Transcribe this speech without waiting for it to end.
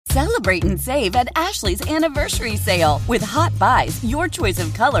Celebrate and save at Ashley's Anniversary Sale. With Hot Buys, your choice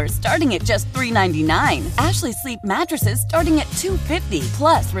of colors starting at just $3.99. Ashley Sleep mattresses starting at $2.50.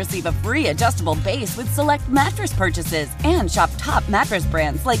 Plus, receive a free adjustable base with select mattress purchases. And shop top mattress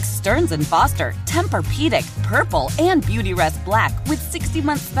brands like Stearns & Foster, Tempur-Pedic, Purple, and Beautyrest Black with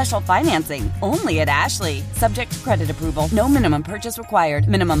 60-month special financing. Only at Ashley. Subject to credit approval. No minimum purchase required.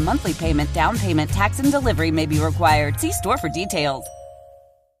 Minimum monthly payment, down payment, tax, and delivery may be required. See store for details.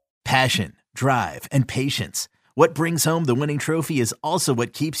 Passion, drive, and patience. What brings home the winning trophy is also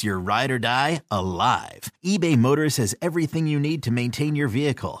what keeps your ride or die alive. eBay Motors has everything you need to maintain your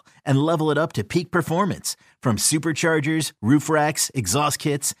vehicle and level it up to peak performance. From superchargers, roof racks, exhaust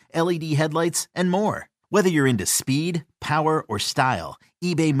kits, LED headlights, and more. Whether you're into speed, power, or style,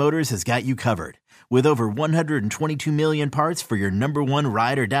 eBay Motors has got you covered. With over 122 million parts for your number one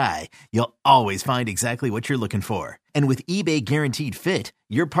ride or die, you'll always find exactly what you're looking for. And with eBay Guaranteed Fit,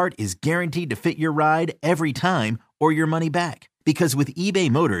 your part is guaranteed to fit your ride every time or your money back. Because with eBay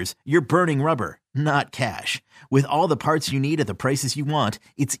Motors, you're burning rubber, not cash. With all the parts you need at the prices you want,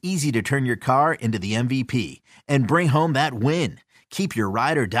 it's easy to turn your car into the MVP and bring home that win. Keep your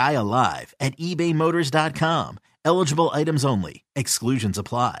ride or die alive at ebaymotors.com. Eligible items only. Exclusions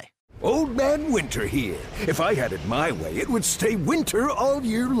apply. Old Man Winter here. If I had it my way, it would stay winter all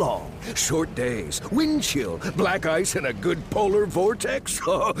year long. Short days, wind chill, black ice, and a good polar vortex.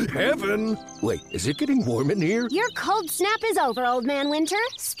 Oh, heaven. Wait, is it getting warm in here? Your cold snap is over, Old Man Winter.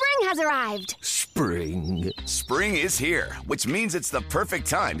 Spring has arrived. Spring. Spring is here, which means it's the perfect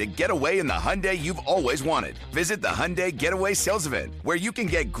time to get away in the Hyundai you've always wanted. Visit the Hyundai Getaway Sales Event, where you can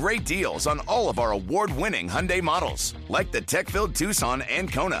get great deals on all of our award-winning Hyundai models, like the tech-filled Tucson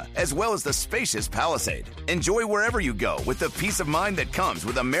and Kona, as well as the spacious Palisade. Enjoy wherever you go with the peace of mind that comes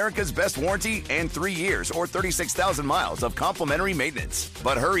with America's best warranty and 3 years or 36,000 miles of complimentary maintenance.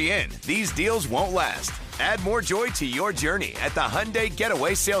 But hurry in, these deals won't last. Add more joy to your journey at the Hyundai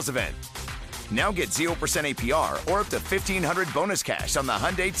Getaway Sales Event. Now get 0% APR or up to $1,500 bonus cash on the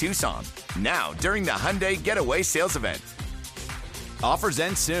Hyundai Tucson. Now, during the Hyundai Getaway Sales Event. Offers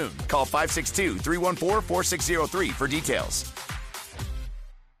end soon. Call 562-314-4603 for details.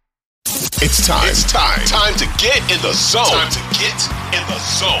 It's time to get in the zone. Time to get in the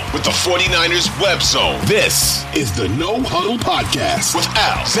zone with the 49ers web zone. This is the No Huddle Podcast with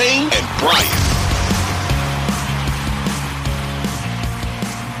Al, Zane, and Brian.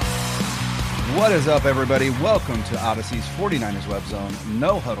 What is up, everybody? Welcome to Odyssey's 49ers Web Zone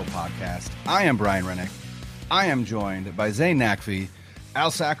No Huddle Podcast. I am Brian Rennick. I am joined by Zane Nakfi.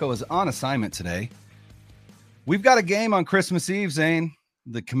 Al Sacco is on assignment today. We've got a game on Christmas Eve, Zane.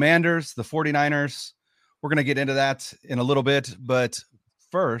 The Commanders, the 49ers. We're going to get into that in a little bit. But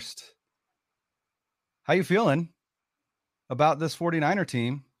first, how you feeling about this 49er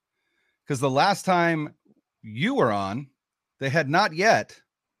team? Because the last time you were on, they had not yet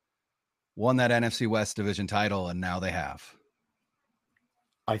won that NFC West division title, and now they have.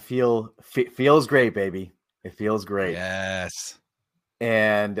 I feels great, baby. It feels great. Yes.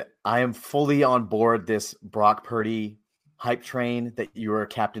 And I am fully on board this Brock Purdy hype train that you are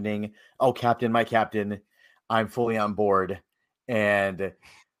captaining. Oh, captain, my captain. I'm fully on board. And I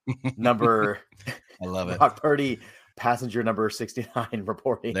love it. Brock Purdy, passenger number 69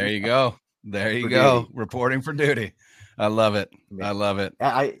 reporting. There you go. There you go. Duty. Reporting for duty. I love it. I love it.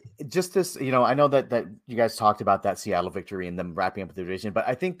 I know that you guys talked about that Seattle victory and them wrapping up the division, but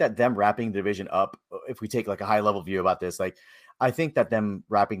I think that them wrapping the division up, if we take like a high level view about this, like I think that them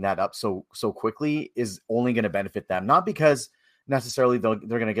wrapping that up so quickly is only going to benefit them, not because necessarily they're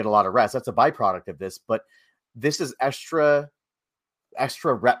going to get a lot of rest. That's a byproduct of this, but this is extra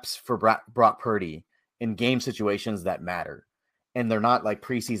reps for Brock Purdy in game situations that matter. And they're not like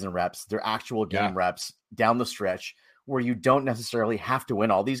preseason reps. They're actual game reps down the stretch where you don't necessarily have to win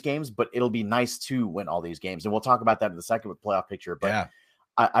all these games, but it'll be nice to win all these games. And we'll talk about that in the second with playoff picture. But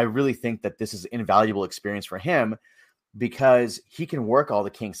I really think that this is an invaluable experience for him because he can work all the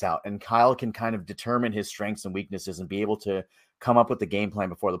kinks out and Kyle can kind of determine his strengths and weaknesses and be able to come up with the game plan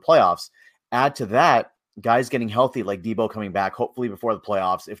before the playoffs. Add to that, guys getting healthy like Debo coming back, hopefully before the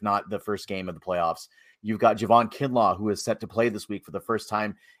playoffs, if not the first game of the playoffs. You've got Javon Kinlaw, who is set to play this week for the first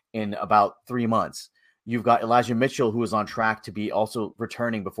time in about 3 months. You've got Elijah Mitchell, who is on track to be also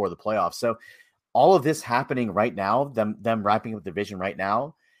returning before the playoffs. So all of this happening right now, them wrapping up the division right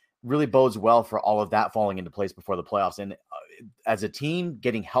now, really bodes well for all of that falling into place before the playoffs. And as a team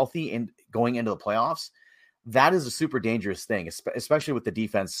getting healthy and going into the playoffs, that is a super dangerous thing, especially with the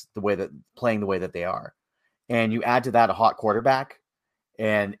defense, playing the way that they are. And you add to that a hot quarterback.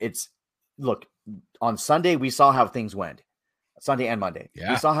 And look, on Sunday, we saw how things went. Sunday and Monday.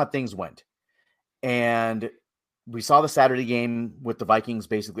 Yeah. We saw how things went. And we saw the Saturday game with the Vikings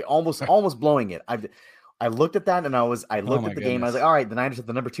basically almost blowing it. I looked at that and I looked at the game. I was like, all right, the Niners have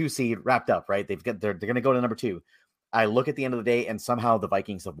the number 2 seed wrapped up, right? They're going to go to number 2. I look at the end of the day and somehow the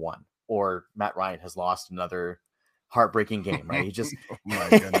Vikings have won, or Matt Ryan has lost another heartbreaking game, right? He just, oh my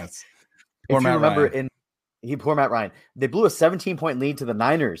goodness. Poor Matt Ryan. They blew a 17-point lead to the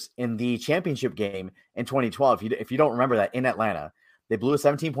Niners in the championship game in 2012. If you don't remember that, in Atlanta, they blew a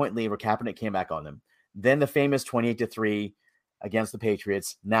 17-point lead where Kaepernick came back on them. Then the famous 28-3 against the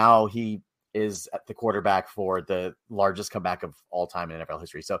Patriots. Now he is at the quarterback for the largest comeback of all time in NFL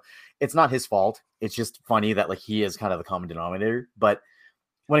history. So it's not his fault. It's just funny that like he is kind of the common denominator. But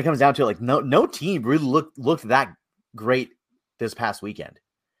when it comes down to it, like no team really looked that great this past weekend.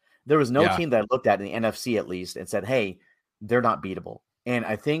 There was no team that I looked at in the NFC at least and said, hey, they're not beatable. And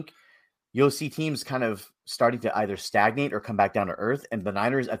I think you'll see teams kind of starting to either stagnate or come back down to earth. And the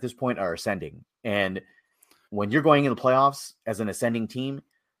Niners at this point are ascending. And when you're going in the playoffs as an ascending team,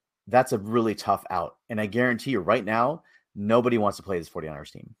 that's a really tough out. And I guarantee you right now, nobody wants to play this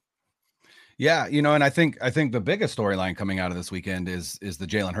 49ers team. Yeah. And I think the biggest storyline coming out of this weekend is the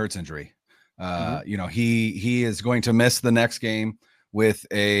Jalen Hurts injury. He is going to miss the next game with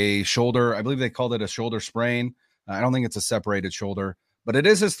a shoulder. I believe they called it a shoulder sprain. I don't think it's a separated shoulder, but it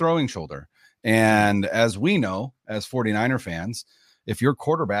is his throwing shoulder. And as we know, as 49er fans, if your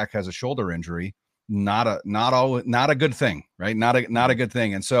quarterback has a shoulder injury, not a good thing, right? Not a good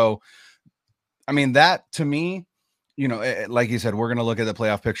thing. And so, I mean, that to me, like you said, we're going to look at the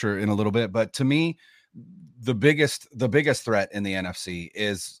playoff picture in a little bit, but to me, the biggest threat in the NFC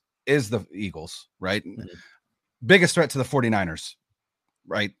is the Eagles, right? Mm-hmm. Biggest threat to the 49ers,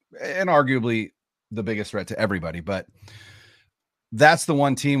 right? And arguably the biggest threat to everybody, but that's the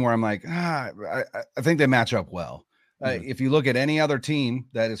one team where I'm like, I think they match up well. If you look at any other team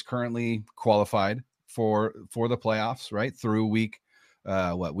that is currently qualified for the playoffs, right, through week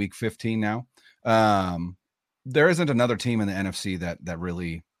 15 now, there isn't another team in the NFC that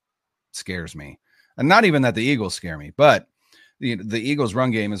really scares me. And not even that the Eagles scare me, but the Eagles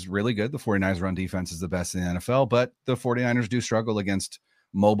run game is really good. The 49ers run defense is the best in the NFL, but the 49ers do struggle against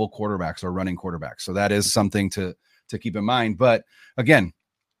mobile quarterbacks or running quarterbacks. So that is something to keep in mind. But again,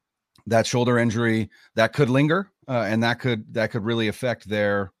 that shoulder injury that could linger, and that could really affect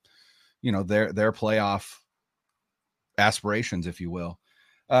their playoff aspirations, if you will.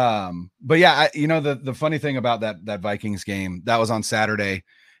 But yeah, the funny thing about that Vikings game, that was on Saturday,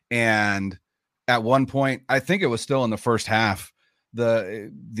 and at one point, I think it was still in the first half,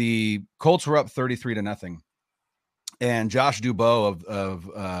 the Colts were up 33-0, and Josh Dubois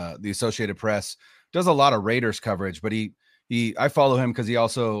of the Associated Press does a lot of Raiders coverage, but I follow him because he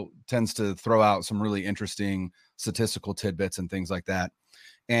also tends to throw out some really interesting statistical tidbits and things like that.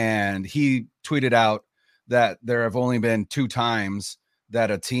 And he tweeted out that there have only been 2 times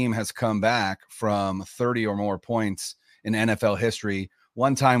that a team has come back from 30 or more points in NFL history.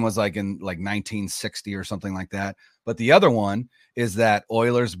 One time was like in 1960 or something like that. But the other one is that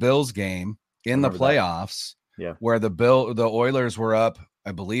Oilers-Bills game in the playoffs, where the Oilers were up,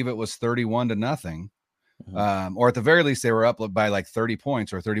 I believe it was 31-0. Or at the very least, they were up by like 30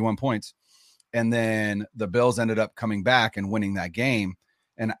 points or 31 points. And then the Bills ended up coming back and winning that game.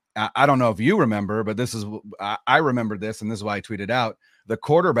 And I don't know if you remember, but I remember this, and this is why I tweeted out the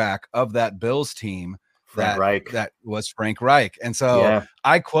quarterback of that Bills team, that was Frank Reich. And so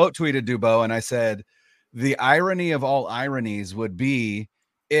I quote tweeted Dubois and I said, the irony of all ironies would be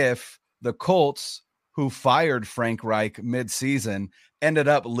if the Colts, who fired Frank Reich midseason, ended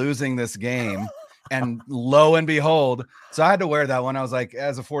up losing this game. And lo and behold, so I had to wear that one. I was like,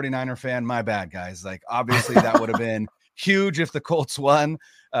 as a 49er fan, my bad, guys. Like, obviously that would have been huge if the Colts won.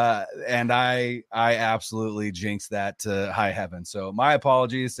 And I absolutely jinxed that to high heaven. So my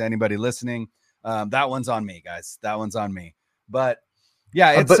apologies to anybody listening. That one's on me, guys. That one's on me. But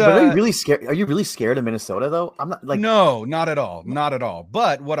yeah, it's. But are you really scared? Are you really scared of Minnesota though? I'm not No, not at all. Not at all.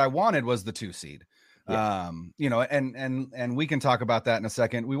 But what I wanted was the 2 seed. Yeah. And we can talk about that in a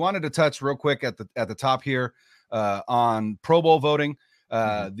second. We wanted to touch real quick at the top here on Pro Bowl voting.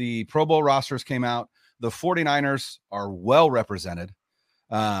 The Pro Bowl rosters came out. The 49ers are well represented.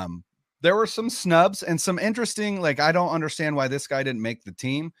 There were some snubs and some interesting, I don't understand why this guy didn't make the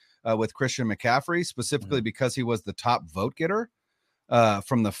team with Christian McCaffrey, specifically because he was the top vote getter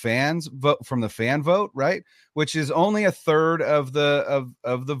from the fan vote, right? Which is only a third of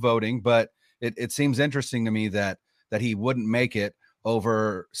the voting, but it seems interesting to me that he wouldn't make it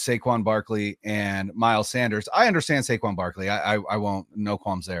over Saquon Barkley and Miles Sanders. I understand Saquon Barkley. I won't, no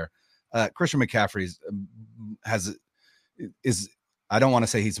qualms there. Christian McCaffrey is, I don't want to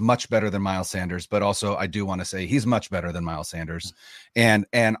say he's much better than Miles Sanders, but also I do want to say he's much better than Miles Sanders, and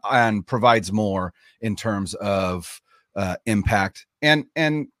provides more in terms of impact. And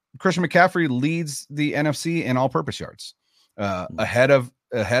Christian McCaffrey leads the NFC in all-purpose yards, ahead of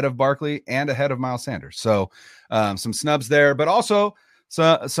Barkley and ahead of Miles Sanders. So some snubs there, but also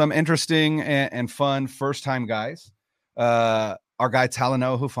some interesting and fun first-time guys. Our guy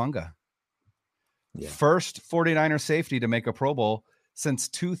Talanoa Hufanga, first 49er safety to make a Pro Bowl since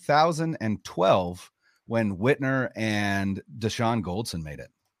 2012 when Whitner and Deshaun Goldson made it.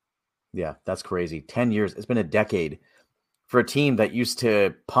 Yeah, that's crazy. 10 years. It's been a decade for a team that used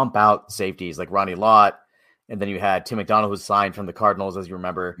to pump out safeties like Ronnie Lott. And then you had Tim McDonald, who's signed from the Cardinals, as you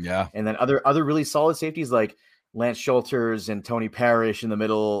remember. Yeah. And then other really solid safeties like Lance Schulters and Tony Parrish in the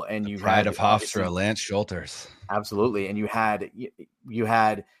middle. And you pride of Hofstra, Lance Schulters. Absolutely. And you had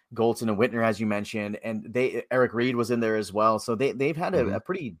Goldson and Whitner, as you mentioned, and Eric Reed was in there as well. So they've had a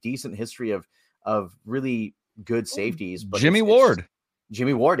pretty decent history of really good safeties. But Jimmy Ward,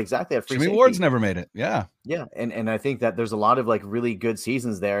 exactly. Jimmy Ward's never made it. Yeah. Yeah. And I think that there's a lot of like really good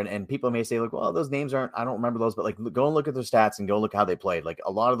seasons there. And people may say like, well, those names I don't remember those, but like go and look at their stats and go look how they played. Like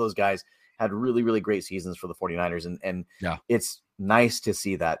a lot of those guys had really, really great seasons for the 49ers. And it's nice to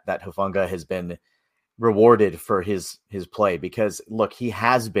see that Hufanga has been rewarded for his play, because look, he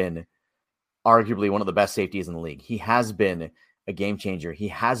has been arguably one of the best safeties in the league. He has been a game changer. He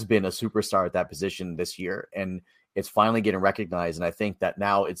has been a superstar at that position this year, and it's finally getting recognized. And I think that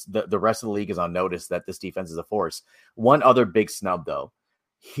now it's the rest of the league is on notice that this defense is a force. One other big snub though,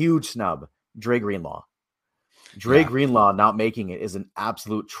 huge snub, Dre Greenlaw. Greenlaw not making it is an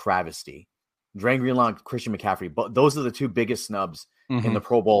absolute travesty. Dre Greenlaw and Christian McCaffrey, but those are the two biggest snubs in the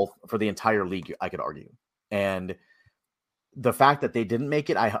Pro Bowl for the entire league, I could argue. And the fact that they didn't make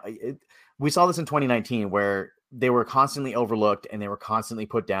it, we saw this in 2019 where they were constantly overlooked and they were constantly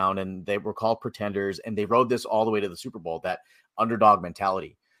put down and they were called pretenders, and they rode this all the way to the Super Bowl, that underdog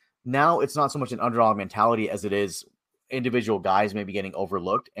mentality. Now it's not so much an underdog mentality as it is individual guys maybe getting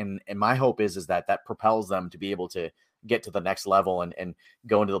overlooked. And my hope is that propels them to be able to get to the next level and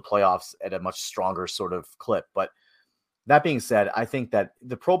go into the playoffs at a much stronger sort of clip. But that being said, I think that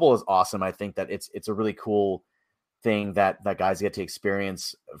the Pro Bowl is awesome. I think that it's a really cool thing that guys get to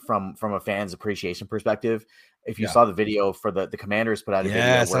experience from a fan's appreciation perspective. If you saw the video for the Commanders put out a video.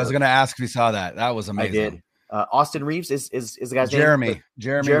 Yes, I was going to ask if you saw that. That was amazing. I did. Austin Reeves is the guy's name?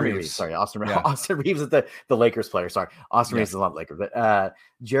 Jeremy Reeves. Sorry, Austin Reeves is the Lakers player. Sorry, Austin Reeves is not Lakers, but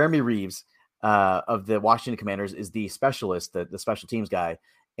Jeremy Reeves of the Washington Commanders is the specialist, the special teams guy,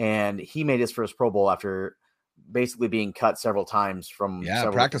 and he made his first Pro Bowl after basically being cut several times from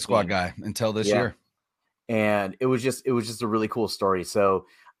practice squad guy until this year. And it was just a really cool story. So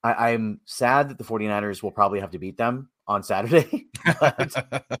I'm sad that the 49ers will probably have to beat them on Saturday. But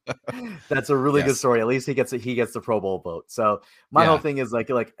that's a really good story. At least he gets the Pro Bowl vote. So my whole thing is like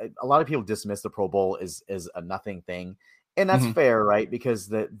a lot of people dismiss the Pro Bowl as a nothing thing. And that's fair, right?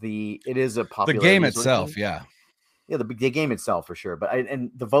 Because it is a popular game itself. The game itself for sure. But and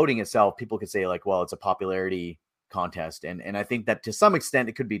the voting itself, people could say like, well, it's a popularity contest. And I think that to some extent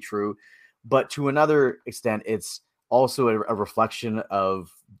it could be true, but to another extent, it's also a reflection of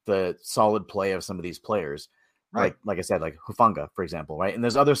the solid play of some of these players. Right. Like I said, like Hufanga, for example, right? And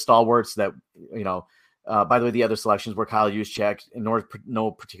there's other stalwarts that, by the way, the other selections were Kyle Juszczyk, in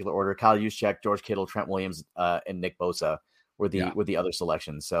no particular order, Kyle Juszczyk, George Kittle, Trent Williams, and Nick Bosa were the other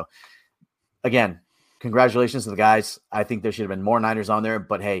selections. So again, congratulations to the guys. I think there should have been more Niners on there,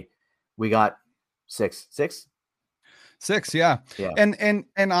 but hey, we got six. Yeah. And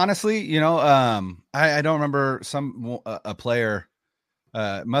honestly, I don't remember a player,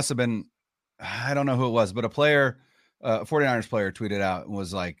 must have been, I don't know who it was, but a player, 49ers player tweeted out and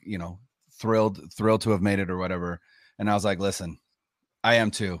was like, thrilled to have made it or whatever. And I was like, listen, I am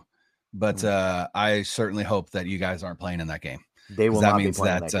too, but I certainly hope that you guys aren't playing in that game. They will not be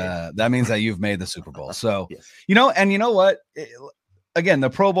playing that game. That means that you've made the Super Bowl. So, and you know what? Again, the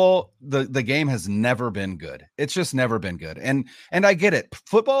Pro Bowl, the game has never been good. It's just never been good. And I get it.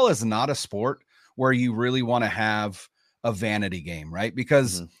 Football is not a sport where you really want to have a vanity game, right?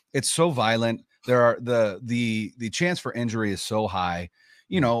 Because it's so violent. There are the chance for injury is so high.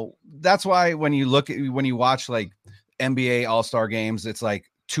 That's why when you watch like NBA All-Star games, it's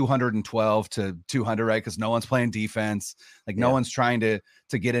like 212 to 200, right? Because no one's playing defense. Like no one's trying to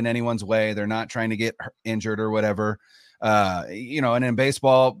get in anyone's way. They're not trying to get injured or whatever. And in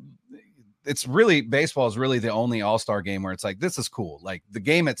baseball, baseball is really the only all-star game where it's like, this is cool. Like the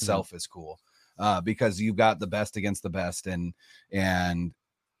game itself is cool, because you've got the best against the best. And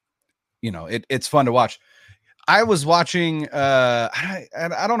it's fun to watch. I was watching,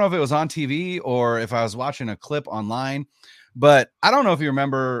 I don't know if it was on TV or if I was watching a clip online, but I don't know if you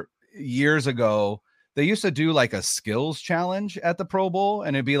remember years ago, they used to do like a skills challenge at the Pro Bowl,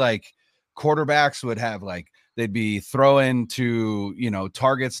 and it'd be like quarterbacks would have like, they'd be throwing to,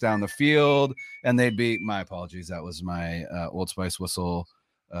 targets down the field, and they'd be, my apologies, that was my Old Spice whistle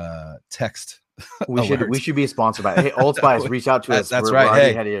text. We should be sponsored by, hey, Old Spice, reach out to us. That's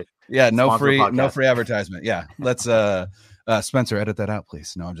right. Hey, yeah, no free advertisement. Yeah. Let's Spencer, edit that out,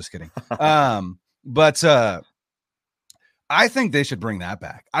 please. No, I'm just kidding. But I think they should bring that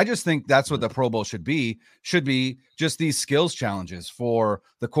back. I just think that's what the Pro Bowl should be just these skills challenges for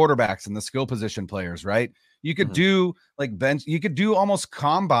the quarterbacks and the skill position players, right? You could do like you could do almost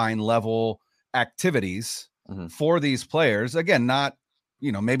combine level activities for these players. Again, not,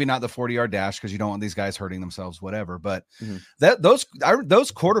 maybe not the 40-yard dash, because you don't want these guys hurting themselves, whatever. But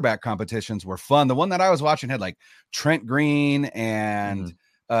those quarterback competitions were fun. The one that I was watching had like Trent Green and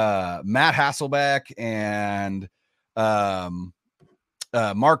Matt Hasselbeck and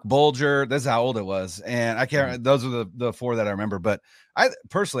Mark Bulger. This is how old it was. And I can't, those are the four that I remember. But I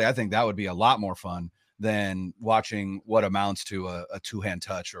think that would be a lot more fun than watching what amounts to a two-hand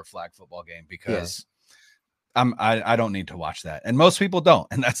touch or a flag football game, because I don't need to watch that. And most people don't.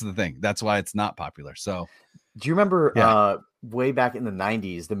 And that's the thing. That's why it's not popular. So do you remember way back in the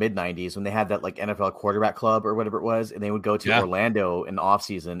 90s, the mid 90s, when they had that like NFL quarterback club or whatever it was, and they would go to Orlando in the off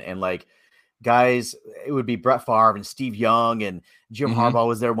season, and like guys, it would be Brett Favre and Steve Young and Jim Harbaugh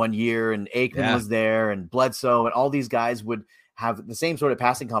was there one year, and Aikman was there, and Bledsoe, and all these guys would have the same sort of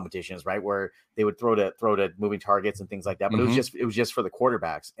passing competitions, right? Where they would throw to moving targets and things like that. But it was just for the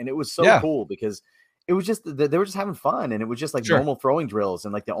quarterbacks. And it was so cool because it was just, they were just having fun, and it was just like normal throwing drills.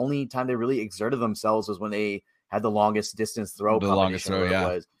 And like the only time they really exerted themselves was when they had the longest distance throw. The longest throw, it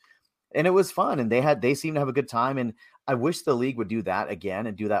was. And it was fun, and they seemed to have a good time. And I wish the league would do that again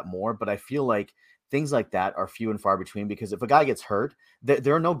and do that more. But I feel like things like that are few and far between, because if a guy gets hurt,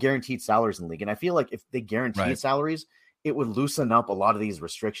 there are no guaranteed salaries in the league. And I feel like if they guaranteed salaries, it would loosen up a lot of these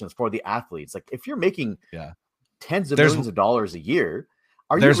restrictions for the athletes. Like if you're making tens of millions of dollars a year,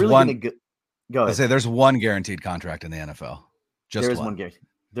 are you really going to go ahead? I say there's one guaranteed contract in the NFL. There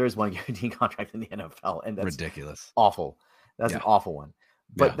is one guaranteed contract in the NFL, and that's ridiculous. Awful. That's an awful one.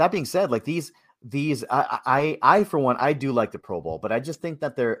 But that being said, like these I for one, I do like the Pro Bowl, but I just think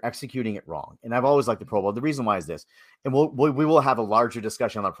that they're executing it wrong. And I've always liked the Pro Bowl. The reason why is this, and we will have a larger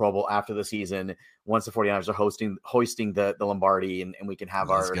discussion on the Pro Bowl after the season, once the 49ers are hoisting the Lombardi, and we can have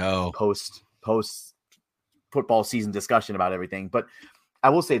our post football season discussion about everything. But I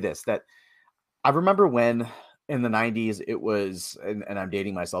will say this, that I remember when in the 90s it was, and I'm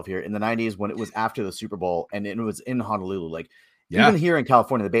dating myself here, in the 90s when it was after the Super Bowl and it was in Honolulu, like even here in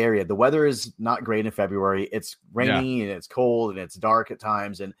California, the Bay Area, the weather is not great in February. It's rainy and it's cold and it's dark at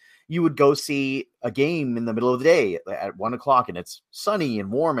times. And you would go see a game in the middle of the day at 1:00, and it's sunny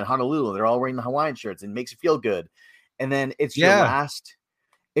and warm in Honolulu. And they're all wearing the Hawaiian shirts, and it makes you feel good. And then it's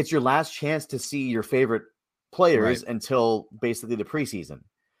your last chance to see your favorite players until basically the preseason.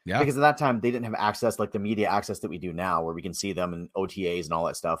 Yeah. Because at that time they didn't have access, like the media access that we do now, where we can see them in OTAs and all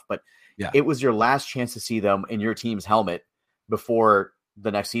that stuff. But it was your last chance to see them in your team's helmet before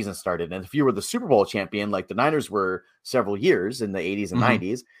the next season started. And if you were the Super Bowl champion, like the Niners were several years in the 80s and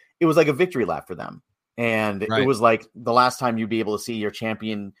 90s, it was like a victory lap for them. And it was like the last time you'd be able to see your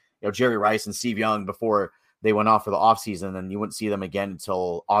champion, Jerry Rice and Steve Young, before they went off for the offseason, and you wouldn't see them again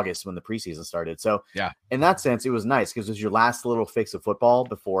until August when the preseason started. So in that sense, it was nice because it was your last little fix of football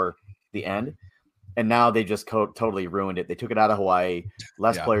before the end. And now they just totally ruined it. They took it out of Hawaii.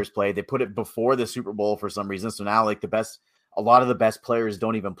 Less players played. They put it before the Super Bowl for some reason. So now like a lot of the best players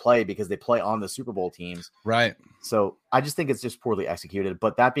don't even play because they play on the Super Bowl teams. Right. So I just think it's just poorly executed.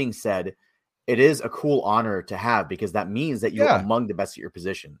 But that being said, it is a cool honor to have, because that means that you're among the best at your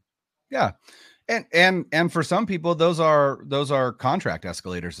position. Yeah. And for some people, those are contract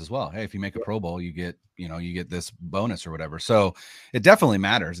escalators as well. Hey, if you make a Pro Bowl, you get this bonus or whatever. So it definitely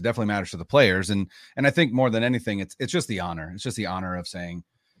matters. It definitely matters to the players. And I think more than anything, it's just the honor. It's just the honor of saying,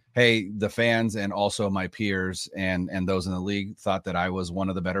 hey, the fans and also my peers and those in the league thought that I was one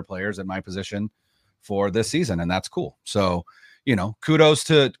of the better players at my position for this season. And that's cool. So, kudos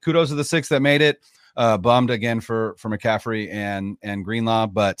to the six that made it. Bummed again for McCaffrey and Greenlaw,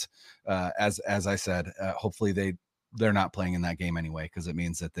 but as I said, hopefully they're not playing in that game anyway, because it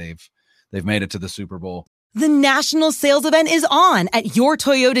means that they've made it to the Super Bowl. The national sales event is on at your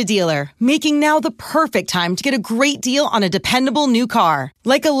Toyota dealer, making now the perfect time to get a great deal on a dependable new car.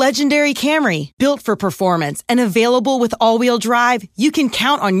 Like a legendary Camry, built for performance and available with all-wheel drive, you can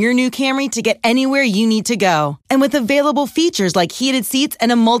count on your new Camry to get anywhere you need to go. And with available features like heated seats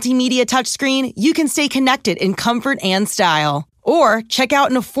and a multimedia touchscreen, you can stay connected in comfort and style. Or check out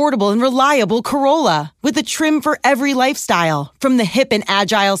an affordable and reliable Corolla with a trim for every lifestyle. From the hip and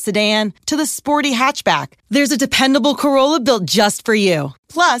agile sedan to the sporty hatchback, there's a dependable Corolla built just for you.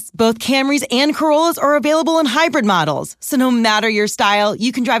 Plus, both Camrys and Corollas are available in hybrid models, so no matter your style,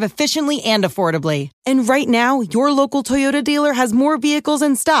 you can drive efficiently and affordably. And right now, your local Toyota dealer has more vehicles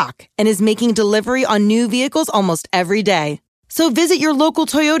in stock and is making delivery on new vehicles almost every day. So visit your local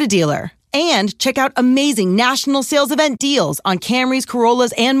Toyota dealer. And check out amazing national sales event deals on Camrys,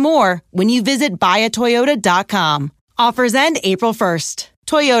 Corollas, and more when you visit buyatoyota.com. Offers end April 1st.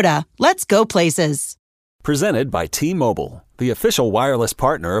 Toyota, let's go places. Presented by T-Mobile, the official wireless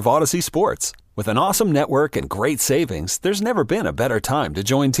partner of Odyssey Sports. With an awesome network and great savings, there's never been a better time to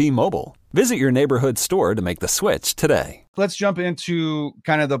join T-Mobile. Visit your neighborhood store to make the switch today. Let's jump into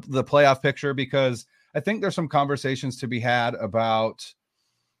kind of the playoff picture, because I think there's some conversations to be had about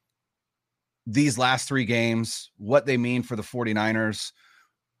these last three games, what they mean for the 49ers,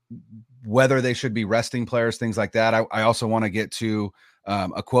 whether they should be resting players, things like that. I also want to get to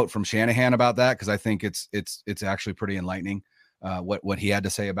a quote from Shanahan about that, because I think it's actually pretty enlightening what he had to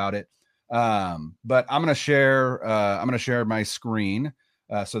say about it. But I'm going to share my screen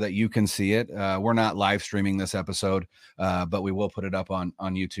so that you can see it. We're not live streaming this episode, but we will put it up on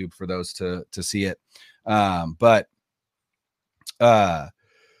YouTube for those to see it.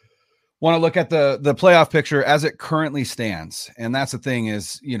 Want to look at the playoff picture as it currently stands. And that's the thing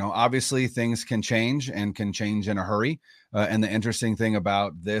is, obviously things can change and can change in a hurry. And the interesting thing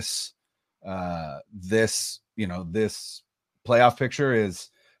about this playoff picture is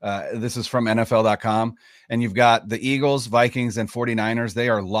this is from NFL.com. And you've got the Eagles, Vikings, and 49ers. They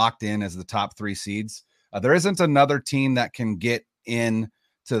are locked in as the top three seeds. There isn't another team that can get in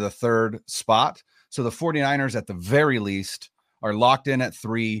to the third spot. So the 49ers at the very least are locked in at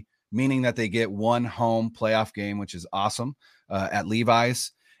 3, meaning that they get one home playoff game, which is awesome, at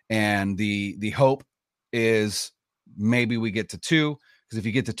Levi's. And the hope is maybe we get to 2, because if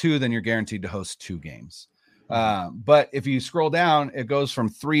you get to 2, then you're guaranteed to host 2 games. But if you scroll down, it goes from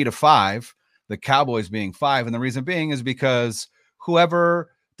 3 to 5, the Cowboys being 5. And the reason being is because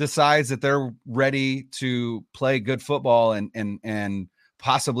whoever decides that they're ready to play good football and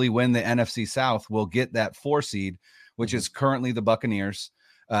possibly win the NFC South will get that 4 seed, which is currently the Buccaneers.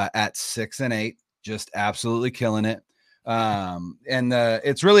 At 6-8, just absolutely killing it.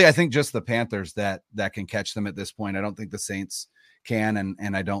 It's really, I think, just the Panthers that can catch them at this point. I don't think the Saints can,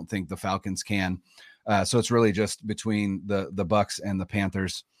 and I don't think the Falcons can. So it's really just between the Bucks and the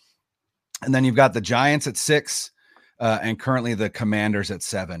Panthers. And then you've got the Giants at 6, and currently the Commanders at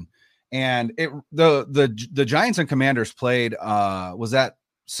 7. And the Giants and Commanders played. Was that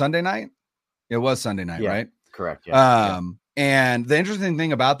Sunday night? It was Sunday night, right? Correct. Yeah. And the interesting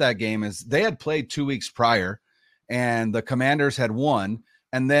thing about that game is they had played 2 weeks prior, and the Commanders had won,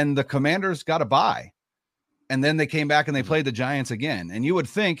 and then the Commanders got a bye, and then they came back and they played the Giants again. And you would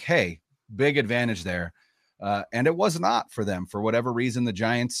think, hey, big advantage there. And it was not for them. For whatever reason, the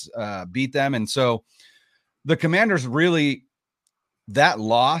Giants beat them. And so the Commanders really, that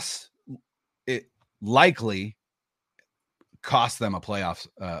loss, it likely cost them a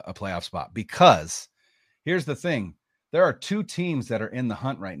playoff spot, because here's the thing. There are 2 teams that are in the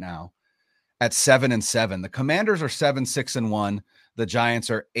hunt right now at 7-7. The Commanders are 7-6-1. The Giants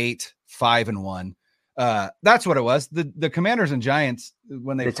are 8-5-1. That's what it was. The Commanders and Giants,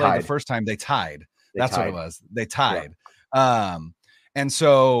 when they played tied the first time, they tied. That's what it was. They tied. Yeah. And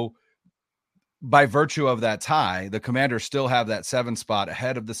so by virtue of that tie, the Commanders still have that 7 spot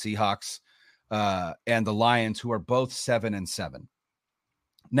ahead of the Seahawks and the Lions, who are both 7-7.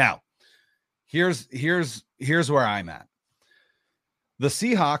 Now, here's where I'm at. The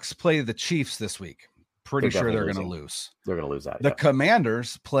Seahawks play the Chiefs this week. Pretty sure they're going to lose. They're going to lose that. The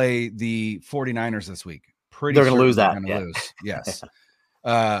Commanders play the 49ers this week. They're going to lose that. They're going to lose. Yes.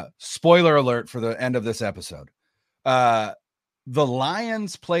 Spoiler alert for the end of this episode. The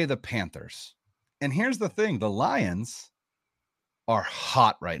Lions play the Panthers. And here's the thing. The Lions are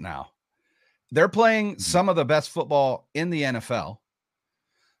hot right now. They're playing some of the best football in the NFL.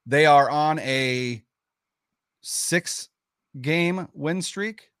 They are on a 6-game win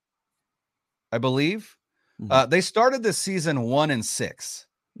streak, I believe. They started this season 1-6.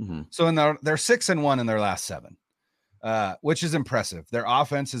 So they're 6-1 in their last 7, which is impressive. Their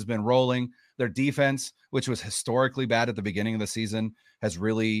offense has been rolling. Their defense, which was historically bad at the beginning of the season, has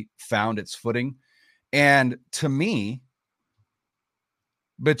really found its footing. And to me,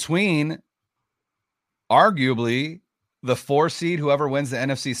 between arguably the 4 seed, whoever wins the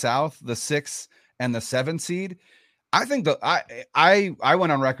NFC South, the 6 and the 7 seed, I think I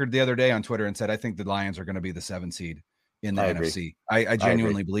went on record the other day on Twitter and said I think the Lions are going to be the 7 seed in the NFC. I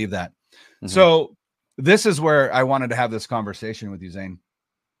genuinely believe that. Mm-hmm. So this is where I wanted to have this conversation with you, Zane.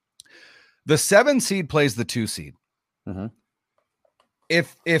 The 7 seed plays the 2 seed. Mm-hmm.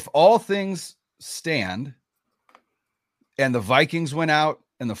 If all things stand and the Vikings went out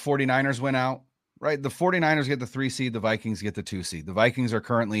and the 49ers went out, right? The 49ers get the 3 seed, the Vikings get the 2 seed. The Vikings are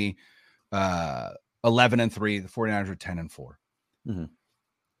currently 11-3, the 49ers are 10-4. Mm-hmm.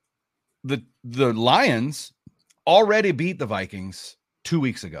 The Lions already beat the Vikings 2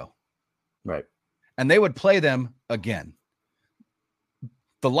 weeks ago. Right. And they would play them again.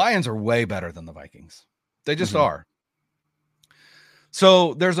 The Lions are way better than the Vikings. They just are.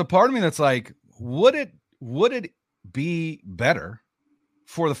 So there's a part of me that's like, would it be better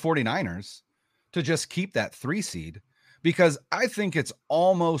for the 49ers to just keep that 3 seed? Because I think it's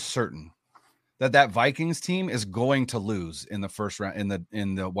almost certain that Vikings team is going to lose in the first round,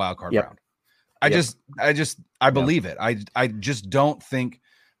 in the wild card round. I believe it. I just don't think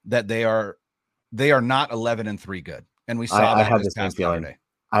that they are not 11-3 good. And we saw I had the same feeling. Saturday.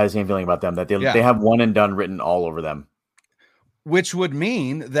 I had the same feeling about them, that they have one and done written all over them. Which would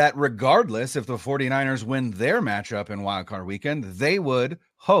mean that regardless if the 49ers win their matchup in wildcard weekend, they would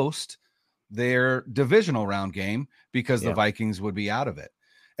host their divisional round game because the Vikings would be out of it.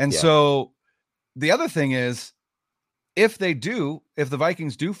 And so the other thing is, if the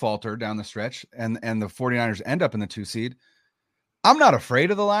Vikings do falter down the stretch and the 49ers end up in the 2 seed, I'm not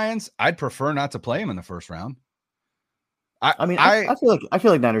afraid of the Lions. I'd prefer not to play them in the first round. I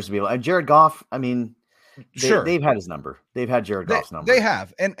feel like Niners would be able. Jared Goff, I mean, they've had his number. They've had Jared Goff's number. They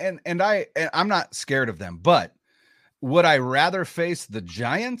have. And I'm not scared of them, but would I rather face the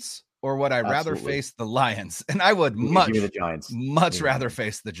Giants or would I rather face the Lions? And I would much rather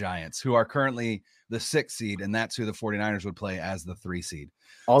face the Giants, who are currently the 6 seed, and that's who the 49ers would play as the 3 seed.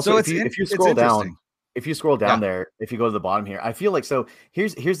 Also, if you scroll down there, if you go to the bottom here, I feel like, so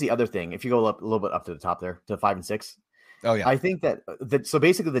here's the other thing. If you go up a little bit up to the top there to 5 and 6. Oh yeah. I think that so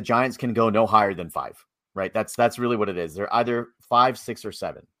basically the Giants can go no higher than 5, right? That's really what it is. They're either 5, 6, or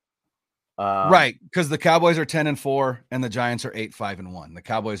 7. Right. Because the Cowboys are 10-4 and the Giants are 8-5-1. The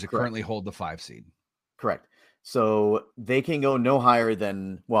Cowboys currently hold the 5 seed. Correct. So they can go no higher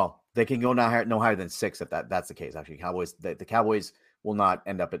than, they can go no higher than 6 if that's the case. Actually, the Cowboys will not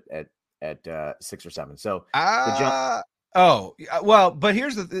end up at 6 or 7. So but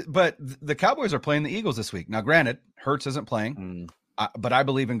the Cowboys are playing the Eagles this week. Now, granted, Hurts isn't playing, but I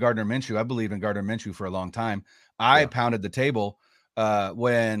believe in Gardner Minshew. I believe in Gardner Minshew for a long time. I pounded the table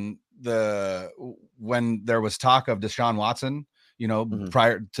when there was talk of Deshaun Watson,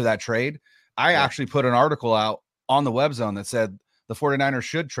 prior to that trade. I actually put an article out on the web zone that said the 49ers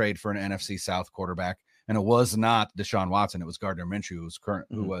should trade for an NFC South quarterback. And it was not Deshaun Watson. It was Gardner Minshew,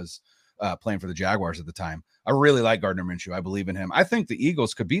 who was playing for the Jaguars at the time. I really like Gardner Minshew. I believe in him. I think the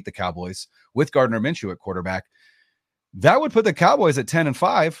Eagles could beat the Cowboys with Gardner Minshew at quarterback. That would put the Cowboys at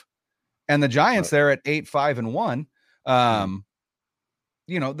 10-5 and the Giants there at 8-5-1.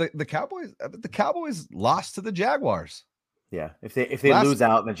 The Cowboys lost to the Jaguars. Yeah. If they lose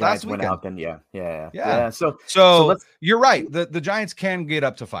out and the Giants win out, then yeah. So you're right. The Giants can get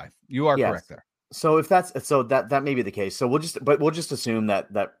up to 5. You are correct there. So if that may be the case. So we'll just assume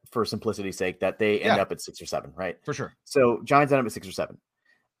that for simplicity's sake that they end up at 6 or 7, right? For sure. So Giants end up at 6 or 7.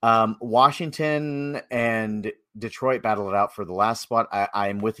 Washington and Detroit battle it out for the last spot. I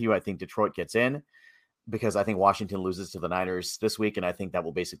am with you. I think Detroit gets in because I think Washington loses to the Niners this week, and I think that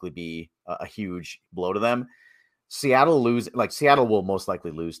will basically be a huge blow to them. Seattle will most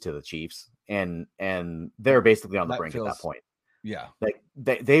likely lose to the Chiefs, and they're basically on the brink at that point. Yeah, like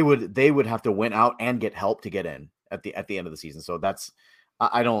they would have to win out and get help to get in at the end of the season. So that's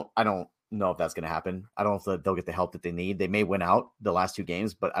I don't know if that's going to happen. I don't know if they'll get the help that they need. They may win out the last 2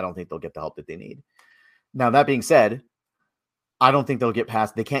 games, but I don't think they'll get the help that they need. Now that being said, I don't think they'll get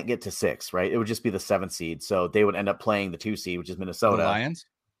past. They can't get to 6, right? It would just be the 7th seed, so they would end up playing the 2 seed, which is Minnesota. The Lions?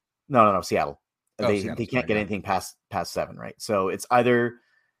 No, Seattle. Seattle, they can't get anything past 7, right? So it's either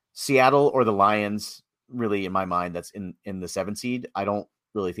Seattle or the Lions. Really, in my mind, that's in the 7 seed. I don't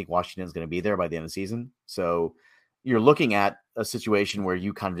really think Washington's going to be there by the end of the season. So you're looking at a situation where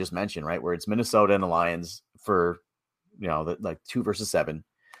you kind of just mentioned, right, where it's Minnesota and the Lions for, like 2 versus 7.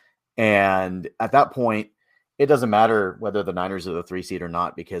 And at that point, it doesn't matter whether the Niners are the 3 seed or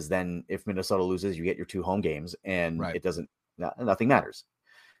not, because then if Minnesota loses, you get your 2 home games, and Right. it doesn't, nothing matters.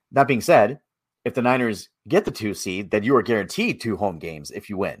 That being said, if the Niners get the 2 seed, then you are guaranteed 2 home games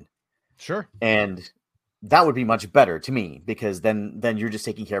if you win. Sure. And that would be much better to me, because then you're just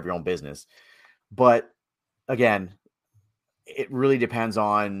taking care of your own business. But again, it really depends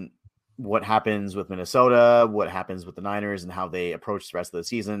on what happens with Minnesota, what happens with the Niners, and how they approach the rest of the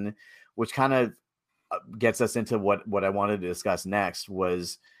season, which kind of gets us into what I wanted to discuss next,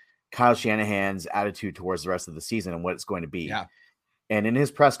 was Kyle Shanahan's attitude towards the rest of the season and what it's going to be. Yeah. And in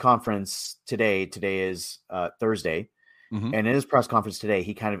his press conference today is Thursday. Mm-hmm. And in his press conference today,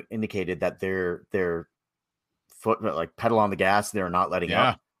 he kind of indicated that their foot, like pedal on the gas, they're not letting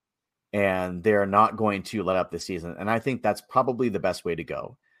up, and they're not going to let up this season. And I think that's probably the best way to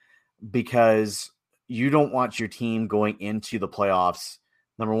go, because you don't want your team going into the playoffs,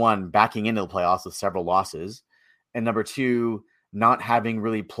 number one, backing into the playoffs with several losses, and number two, not having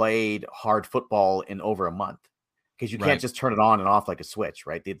really played hard football in over a month, because you can't just turn it on and off like a switch,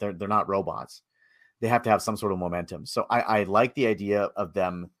 right? They're not robots. They have to have some sort of momentum. So I like the idea of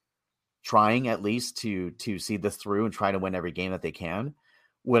them trying at least to see this through and try to win every game that they can.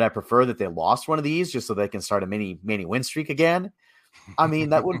 Would I prefer that they lost one of these just so they can start a mini win streak again? I mean,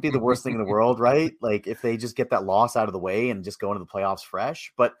 that wouldn't be the worst thing in the world, right? Like if they just get that loss out of the way and just go into the playoffs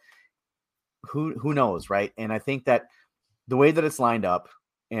fresh, but who knows, right? And I think that the way that it's lined up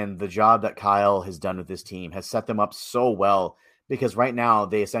and the job that Kyle has done with this team has set them up so well, because right now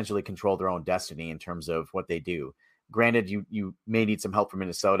they essentially control their own destiny in terms of what they do. Granted, you may need some help from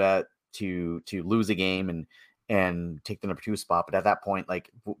Minnesota to lose a game and take the number 2 spot, but at that point,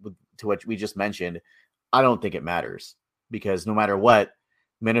 like to what we just mentioned, I don't think it matters, because no matter what,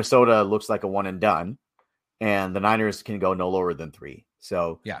 Minnesota looks like a one and done, and the Niners can go no lower than 3.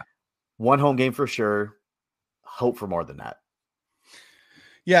 So yeah, 1 home game for sure. Hope for more than that.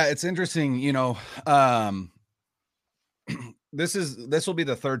 Yeah, it's interesting. This will be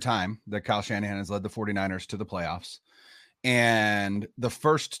the 3rd time that Kyle Shanahan has led the 49ers to the playoffs. And the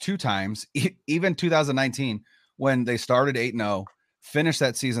first 2 times, even 2019, when they started 8-0, finished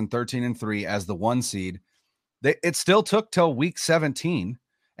that season 13-3 as the 1 seed, it still took till week 17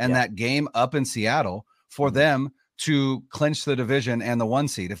 and that game up in Seattle for them to clinch the division and the 1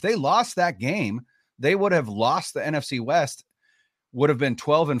 seed. If they lost that game, they would have lost the NFC West, would have been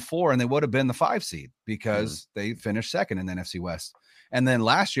 12-4, and they would have been the 5 seed, because they finished 2nd in the NFC West. And then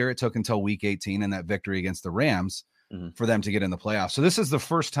last year it took until week 18 and that victory against the Rams for them to get in the playoffs. So this is the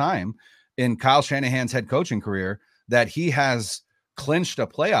first time in Kyle Shanahan's head coaching career that he has clinched a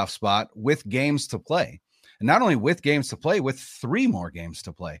playoff spot with games to play. And not only with games to play, with 3 more games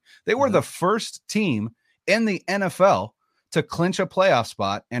to play. They were the first team in the NFL to clinch a playoff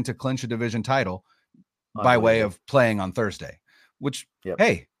spot and to clinch a division title by way of playing on Thursday, which,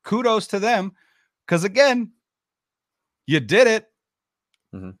 hey, kudos to them. Because again, you did it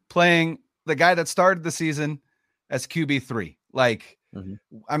playing the guy that started the season as QB3. Like,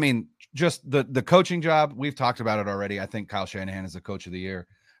 I mean, just the coaching job, we've talked about it already. I think Kyle Shanahan is the coach of the year.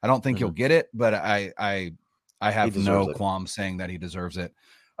 I don't think he'll get it, but I have no qualms saying that he deserves it.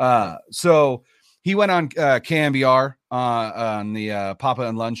 So he went on KMBR on the Papa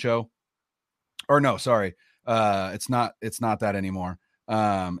and Lund show. Or no, sorry. It's not that anymore.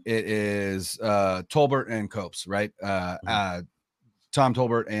 It is Tolbert and Copes, right? Tom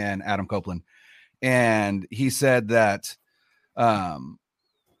Tolbert and Adam Copeland. And he said that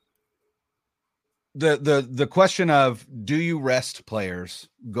the question of, do you rest players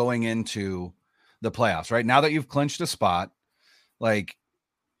going into the playoffs, right? Now that you've clinched a spot, like,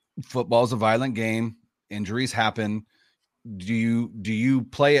 football's a violent game, injuries happen. Do you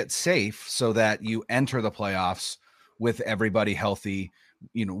play it safe so that you enter the playoffs with everybody healthy,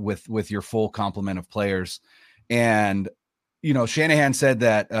 with your full complement of players? And Shanahan said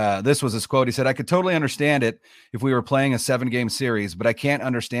that this was his quote. He said, "I could totally understand it if we were playing a 7-game series, but I can't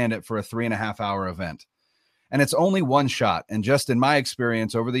understand it for a 3.5-hour event. And it's only 1 shot. And just in my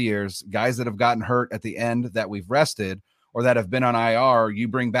experience over the years, guys that have gotten hurt at the end that we've rested or that have been on IR, you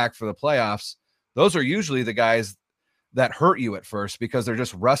bring back for the playoffs, those are usually the guys that hurt you at first because they're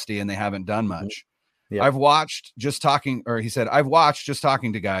just rusty and they haven't done much. Yeah. I've watched just talking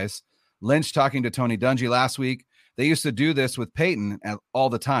to guys, Lynch talking to Tony Dungy last week. They used to do this with Peyton all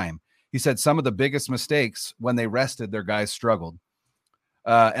the time. He said some of the biggest mistakes when they rested their guys struggled.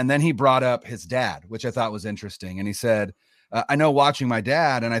 And then he brought up his dad, which I thought was interesting. And he said, I know watching my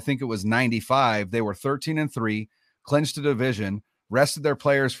dad, and I think it was 95, they were 13-3, clinched the division, rested their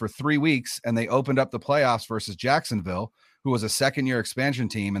players for 3 weeks, and they opened up the playoffs versus Jacksonville, who was a second-year expansion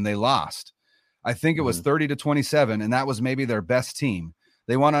team, and they lost. I think it was 30-27, and that was maybe their best team.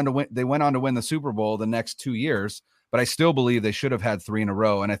 They went on to win the Super Bowl the next 2 years, but I still believe they should have had 3 in a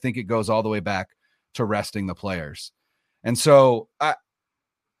row. And I think it goes all the way back to resting the players. And so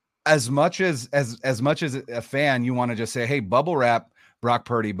as much as a fan, you want to just say, hey, bubble wrap Brock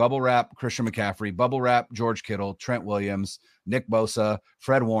Purdy, bubble wrap Christian McCaffrey, bubble wrap George Kittle, Trent Williams, Nick Bosa,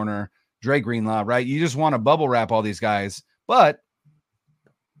 Fred Warner, Dre Greenlaw, right? You just want to bubble wrap all these guys, but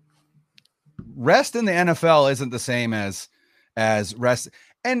rest in the NFL isn't the same as rest.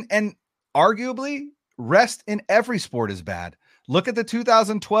 And arguably rest in every sport is bad. Look at the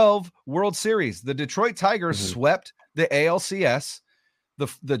 2012 World Series. The Detroit Tigers swept the ALCS.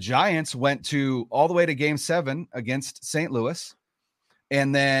 The Giants went all the way to Game 7 against St. Louis.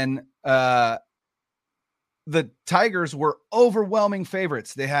 And then the Tigers were overwhelming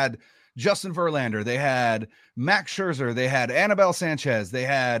favorites. They had Justin Verlander. They had Max Scherzer. They had Anibal Sanchez. They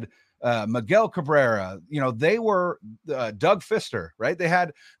had Miguel Cabrera. They were Doug Fister, right?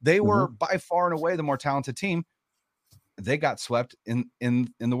 They were by far and away the more talented team. They got swept in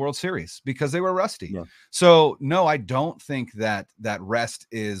the World Series because they were rusty. Yeah. So no, I don't think that rest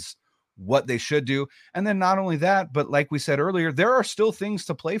is what they should do. And then not only that, but like we said earlier, there are still things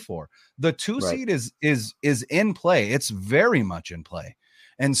to play for. The 2 seed is in play. It's very much in play.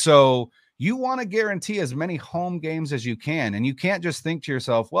 And so you want to guarantee as many home games as you can. And you can't just think to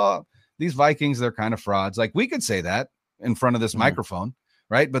yourself, well, these Vikings, they're kind of frauds. Like we could say that in front of this microphone,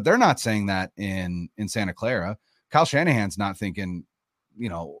 right? But they're not saying that in Santa Clara. Kyle Shanahan's not thinking, we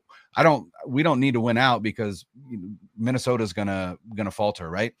don't need to win out because Minnesota's gonna falter,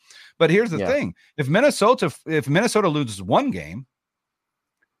 right? But here's the thing: if Minnesota loses one game,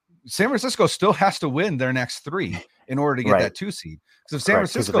 San Francisco still has to win their next 3 in order to get that 2 seed. Because if San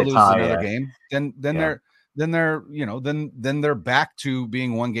Francisco loses another game, then they're back to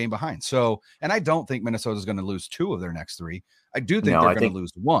being 1 game behind. So, and I don't think Minnesota's going to lose 2 of their next 3. I do think they're going to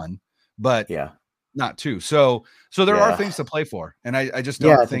lose 1, but not 2. So there are things to play for. And I just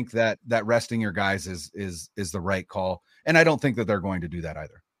don't think that resting your guys is the right call. And I don't think that they're going to do that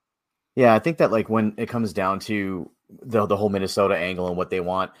either. Yeah. I think that like when it comes down to the whole Minnesota angle and what they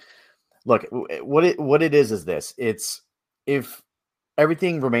want, look, what it is this, it's if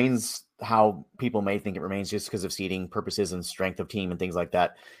everything remains how people may think it remains just because of seeding purposes and strength of team and things like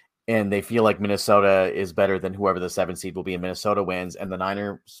that. And they feel like Minnesota is better than whoever the 7th seed will be, and Minnesota wins and the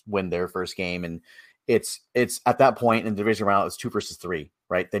Niners win their first game. And it's at that point in the division round, it's 2 versus 3,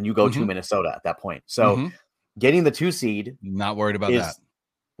 right? Then you go to Minnesota at that point. So getting the 2 seed, not worried about that.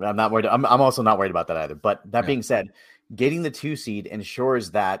 I'm not worried. I'm also not worried about that either. But that being said, getting the 2 seed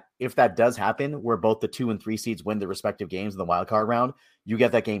ensures that if that does happen, where both the 2 and 3 seeds win their respective games in the wild card round, you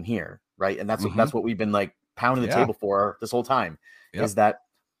get that game here, right? And that's what we've been like pounding the table for this whole time, is that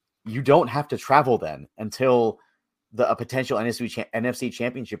you don't have to travel then until a potential NFC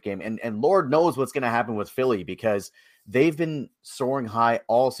championship game. And Lord knows what's going to happen with Philly, because they've been soaring high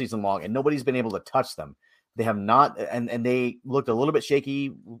all season long and nobody's been able to touch them. They have not, and they looked a little bit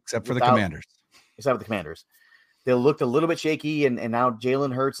shaky. Except for the Commanders. Except for the Commanders. They looked a little bit shaky, and now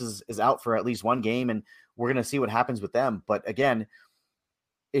Jalen Hurts is out for at least 1 game, and we're going to see what happens with them. But again,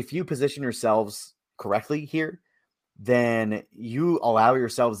 if you position yourselves correctly here, then you allow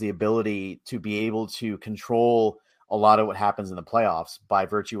yourselves the ability to be able to control a lot of what happens in the playoffs by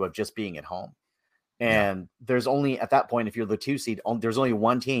virtue of just being at home. And there's only, at that point, if you're the 2 seed, there's only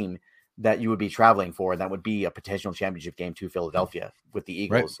 1 team that you would be traveling for, and that would be a potential championship game to Philadelphia with the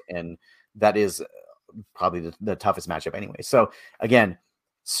Eagles. Right. And that is probably the toughest matchup anyway. So again,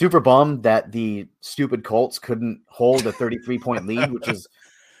 super bummed that the stupid Colts couldn't hold a 33-point lead,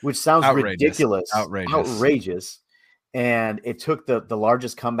 which sounds ridiculous, outrageous. And it took the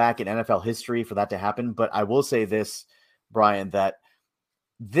largest comeback in NFL history for that to happen. But I will say this, Brian, that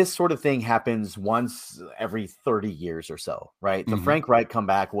this sort of thing happens once every 30 years or so, right? The Frank Reich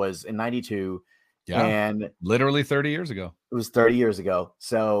comeback was in 92. Yeah, and literally 30 years ago. It was 30 years ago.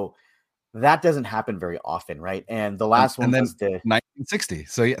 So that doesn't happen very often, right? And the last one was 1960.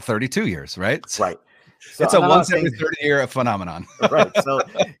 So yeah, 32 years, right? Right. So it's a once every 30 year phenomenon. Right. So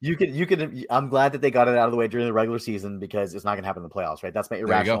you could, I'm glad that they got it out of the way during the regular season, because it's not going to happen in the playoffs, right? That's my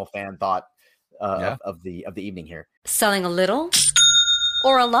irrational fan thought of the evening here. Selling a little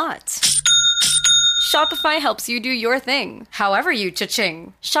or a lot? Shopify helps you do your thing, however you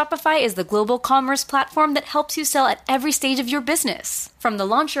cha-ching. Shopify is the global commerce platform that helps you sell at every stage of your business. From the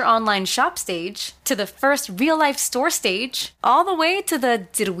launch your online shop stage, to the first real-life store stage, all the way to the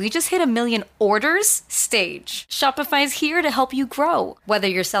did we just hit 1 million orders stage. Shopify's here to help you grow. Whether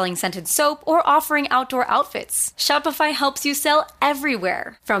you're selling scented soap or offering outdoor outfits, Shopify helps you sell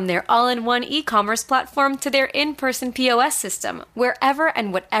everywhere. From their all-in-one e-commerce platform to their in-person POS system, wherever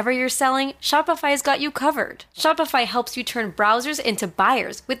and whatever you're selling, Shopify's got you covered. Shopify helps you turn browsers into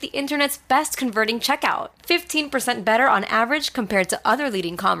buyers with the internet's best converting checkout. 15% better on average compared to other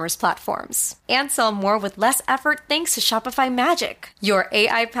leading commerce platforms. And sell more with less effort thanks to Shopify Magic, your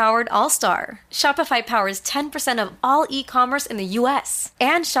AI-powered all-star. Shopify powers 10% of all e-commerce in the U.S.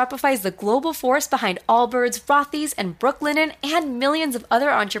 And Shopify is the global force behind Allbirds, Rothy's, and Brooklinen, and millions of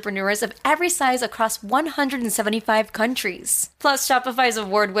other entrepreneurs of every size across 175 countries. Plus, Shopify's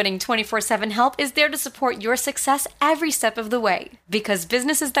award-winning 24/7 help is there to support your success every step of the way. Because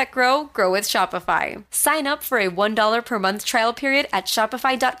businesses that grow, grow with Shopify. Sign up for a $1 per month trial period at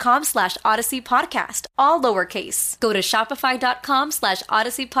shopify.com/Odyssey Podcast, all lowercase. Go to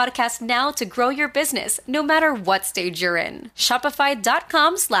shopify.com/Odyssey Podcast now to grow your business, no matter what stage you're in.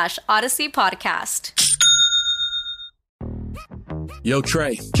 Shopify.com/Odyssey Podcast. Yo,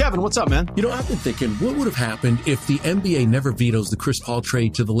 Trey. Kevin, what's up, man? You know, I've been thinking, what would have happened if the NBA never vetoes the Chris Paul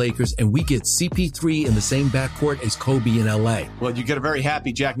trade to the Lakers and we get CP3 in the same backcourt as Kobe in LA? Well, you get a very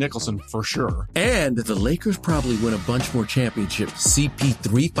happy Jack Nicholson for sure. And the Lakers probably win a bunch more championships.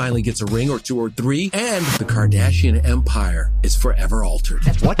 CP3 finally gets a ring or 2 or 3, and the Kardashian empire is forever altered.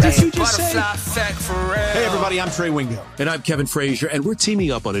 What did you just say? Hey, everybody, I'm Trey Wingo. And I'm Kevin Frazier, and we're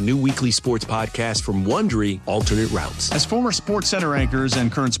teaming up on a new weekly sports podcast from Wondery, Alternate Routes. As former Sports Center anchors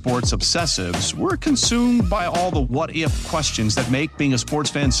and current sports obsessives, we're consumed by all the what-if questions that make being a sports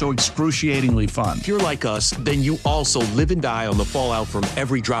fan so excruciatingly fun. If you're like us, then you also live and die on the fallout from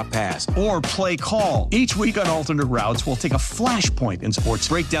every drop pass. Or play call. Each week on Alternate Routes, we'll take a flashpoint in sports,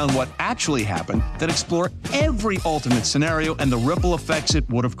 break down what actually happened, then explore every alternate scenario and the ripple effects it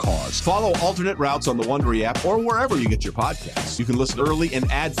would have caused. Follow Alternate Routes on the Wondery app or wherever you get your podcasts. You can listen early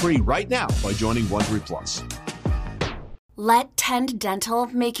and ad-free right now by joining Wondery Plus. Let Tend Dental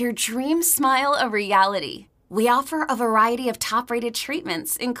make your dream smile a reality. We offer a variety of top-rated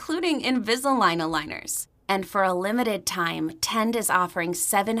treatments, including Invisalign aligners. And for a limited time, Tend is offering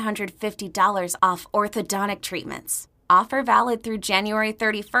 $750 off orthodontic treatments. Offer valid through January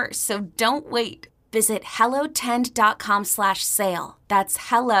 31st, so don't wait. Visit hellotend.com/sale. That's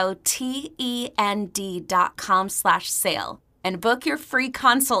hellotend.com/sale. And book your free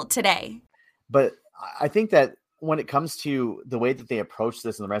consult today. But I think that when it comes to the way that they approach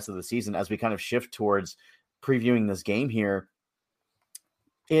this in the rest of the season, as we kind of shift towards previewing this game here,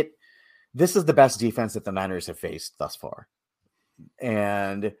 this is the best defense that the Niners have faced thus far.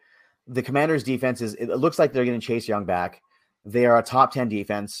 And the Commanders' defense it looks like they're getting Chase Young back. They are a top 10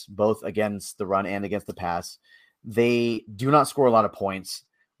 defense, both against the run and against the pass. They do not score a lot of points,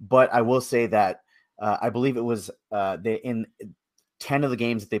 but I will say that I believe it was in 10 of the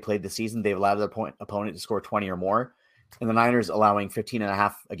games that they played this season, they've allowed their opponent to score 20 or more. And the Niners allowing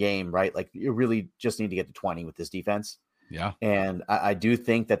 15.5 a game, right? Like, you really just need to get to 20 with this defense. Yeah. And I do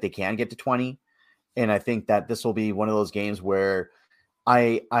think that they can get to 20. And I think that this will be one of those games where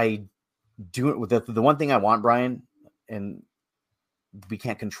I do it with the one thing I want, Brian, and we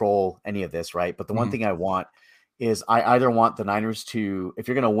can't control any of this, right? But the one thing I want is I either want the Niners to, if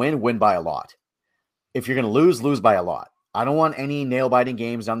you're going to win by a lot. If you're going to lose by a lot. I don't want any nail-biting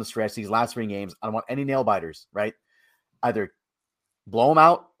games down the stretch. These last 3 games, I don't want any nail-biters, right? Either blow them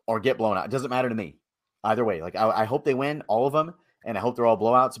out or get blown out. It doesn't matter to me. Either way. Like, I hope they win, all of them, and I hope they're all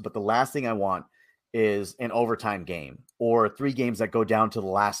blowouts. But the last thing I want is an overtime game or 3 games that go down to the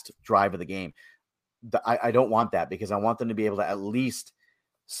last drive of the game. I don't want that, because I want them to be able to at least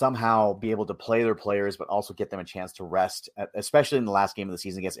somehow be able to play their players, but also get them a chance to rest, especially in the last game of the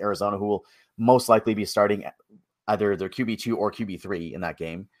season against Arizona, who will most likely be starting either their QB2 or QB3 in that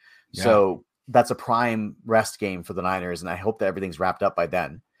game. Yeah. So that's a prime rest game for the Niners. And I hope that everything's wrapped up by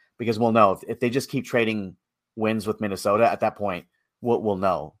then, because we'll know if they just keep trading wins with Minnesota at that point, we'll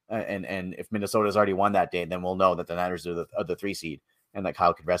know. And if Minnesota's already won that day, then we'll know that the Niners are the 3 seed and that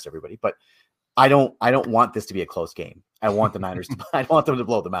Kyle can rest everybody. But I don't want this to be a close game. I want the Niners I want them to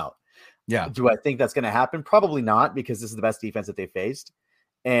blow them out. Yeah. Do I think that's going to happen? Probably not, because this is the best defense that they faced.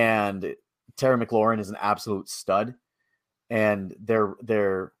 And Terry McLaurin is an absolute stud, and their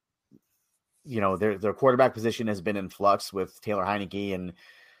quarterback position has been in flux with Taylor Heineke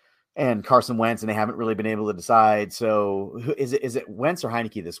and Carson Wentz, and they haven't really been able to decide. So is it Wentz or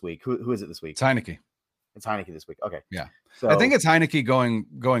Heineke this week? Who is it this week? It's Heineke. It's Heineke this week. Okay. Yeah. So I think it's Heineke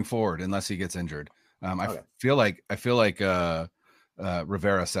going forward unless he gets injured. I feel like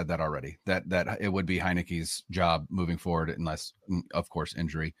Rivera said that already, that it would be Heineke's job moving forward unless, of course,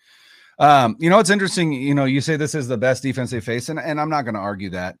 injury. It's interesting. You say this is the best defense they faced, and I'm not going to argue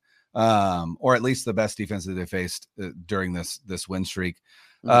that, or at least the best defense that they faced during this win streak.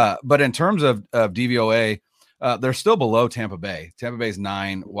 But in terms of DVOA, they're still below Tampa Bay. Tampa Bay's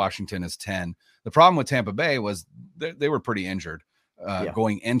 9, Washington is 10. The problem with Tampa Bay was they were pretty injured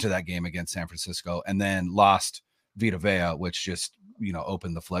going into that game against San Francisco, and then lost Vita Vea, which just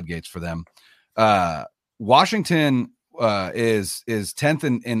opened the floodgates for them. Washington is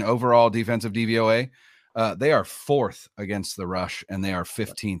 10th in overall defensive DVOA. They are 4th against the rush, and they are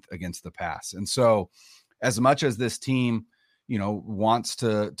 15th against the pass. And so, as much as this team wants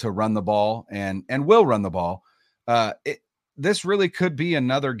to run the ball and will run the ball, this really could be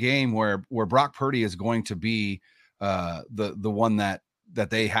another game where Brock Purdy is going to be the one that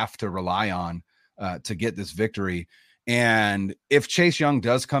they have to rely on to get this victory. And if Chase Young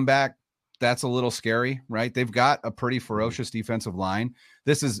does come back, that's a little scary, right? They've got a pretty ferocious defensive line.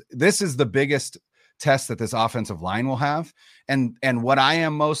 This is the biggest test that this offensive line will have. And what I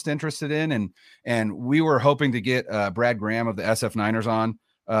am most interested in, and we were hoping to get Brad Graham of the SF Niners on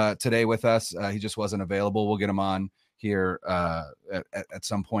today with us. He just wasn't available. We'll get him on here at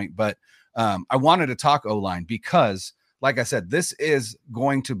some point. But I wanted to talk O-line because, like I said, this is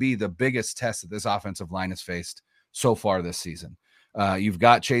going to be the biggest test that this offensive line has faced so far this season. You've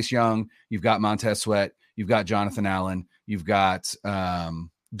got Chase Young, you've got Montez Sweat, you've got Jonathan Allen, you've got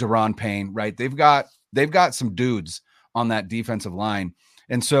Daron Payne, right? They've got some dudes on that defensive line.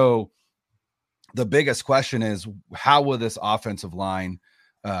 And so the biggest question is, how will this offensive line,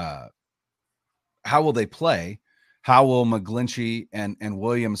 how will they play? How will McGlinchey and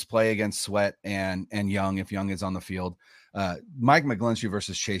Williams play against Sweat and Young if Young is on the field? Mike McGlinchey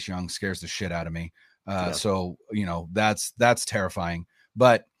versus Chase Young scares the shit out of me. So, that's terrifying.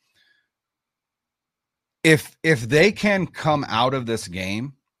 But if they can come out of this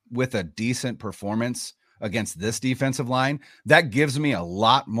game with a decent performance against this defensive line, that gives me a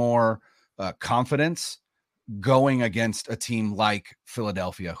lot more confidence going against a team like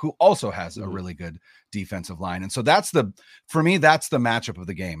Philadelphia, who also has a really good defensive line. And so for me, that's the matchup of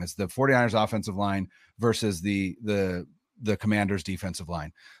the game, is the 49ers offensive line versus the Commanders defensive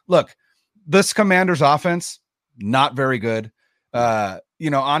line. Look, this Commanders offense, not very good.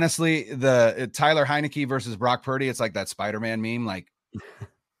 Honestly, the Tyler Heineke versus Brock Purdy, it's like that Spider-Man meme, like,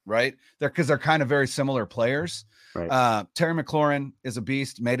 right? Because they're kind of very similar players. Right. Terry McLaurin is a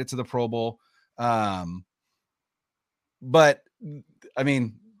beast, made it to the Pro Bowl. But I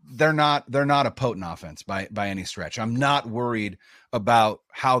mean, they're not a potent offense by any stretch. I'm not worried about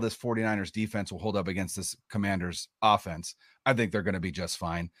how this 49ers defense will hold up against this Commanders offense. I think they're going to be just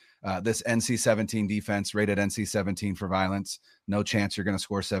fine. This NC-17 defense, rated NC-17 for violence. No chance you're going to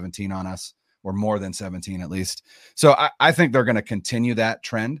score 17 on us, or more than 17 at least. So I think they're going to continue that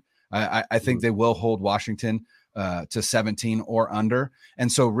trend. I think they will hold Washington to 17 or under.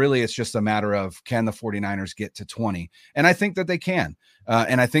 And so really it's just a matter of, can the 49ers get to 20? And I think that they can.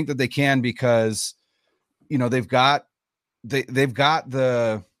 And I think that they can because, they've got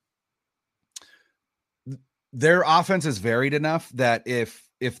their offense is varied enough that if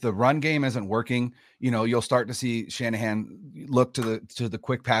the run game isn't working, you'll start to see Shanahan look to the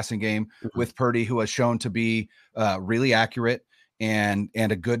quick passing game with Purdy, who has shown to be really accurate and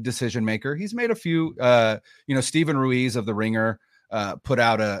a good decision maker. He's made a few, Stephen Ruiz of The Ringer put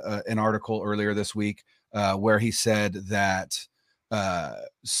out an article earlier this week where he said that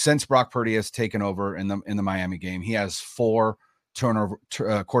since Brock Purdy has taken over in the Miami game, he has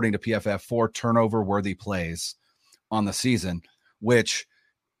according to PFF, 4 turnover worthy plays on the season, which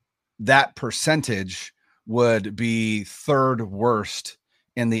that percentage would be 3rd worst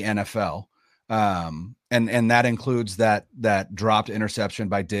in the NFL. And that includes that dropped interception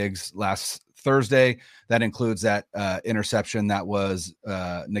by Diggs last Thursday. That includes that interception that was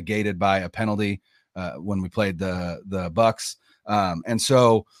negated by a penalty when we played the Bucks. And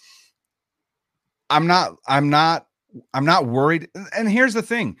so I'm not worried. And here's the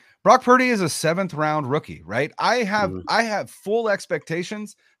thing. Brock Purdy is a 7th round rookie, right? I have full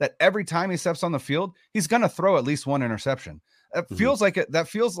expectations that every time he steps on the field, he's going to throw at least one interception. That feels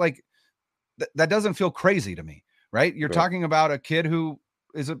like that doesn't feel crazy to me, right? You're talking about a kid who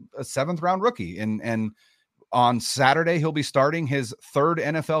is a 7th round rookie, and on Saturday he'll be starting his 3rd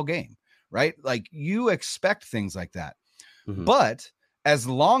NFL game, right? Like, you expect things like that. But as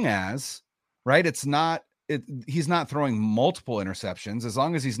long as, right, he's not throwing multiple interceptions, as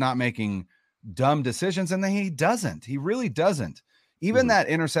long as he's not making dumb decisions, and then he doesn't. He really doesn't. Even that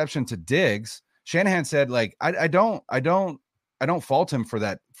interception to Diggs, Shanahan said, like, I don't fault him for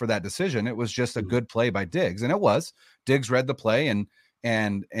that decision. It was just a good play by Diggs, and it was. Diggs read the play and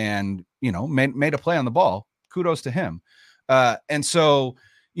made a play on the ball. Kudos to him. And so,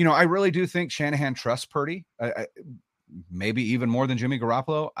 I really do think Shanahan trusts Purdy. Maybe even more than Jimmy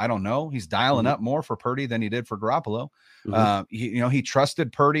Garoppolo. I don't know. He's dialing up more for Purdy than he did for Garoppolo. He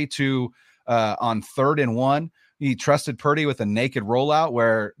trusted Purdy to on 3rd and 1. He trusted Purdy with a naked rollout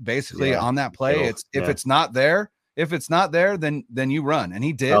where basically on that play, if it's not there, then you run. And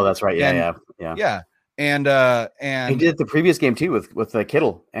he did. Oh, that's right. Yeah. And he did it the previous game too with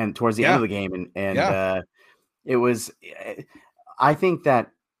Kittle and towards the end of the game. And it was, I think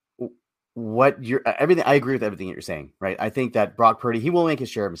that I agree with everything that you're saying, right? I think that Brock Purdy, he will make his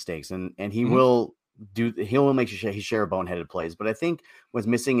share of mistakes and he will make his share of boneheaded plays. But I think what's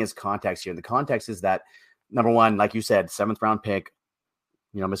missing is context here. The context is that, number one, like you said, 7th round pick,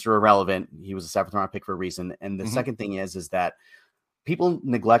 Mr. Irrelevant. He was a 7th round pick for a reason. And the second thing is that people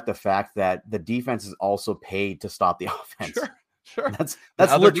neglect the fact that the defense is also paid to stop the offense. Sure. That's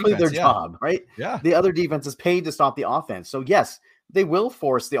literally their job, right? Yeah. The other defense is paid to stop the offense. So yes, they will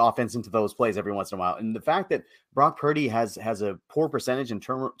force the offense into those plays every once in a while. And the fact that Brock Purdy has a poor percentage in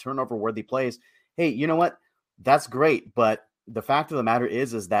turnover worthy plays, hey, you know what? That's great. But the fact of the matter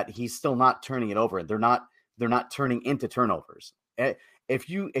is that he's still not turning it over. They're not turning into turnovers. If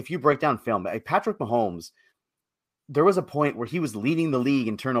you break down film, Patrick Mahomes, there was a point where he was leading the league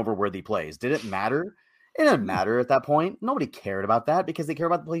in turnover worthy plays. Did it matter? It didn't matter at that point. Nobody cared about that because they care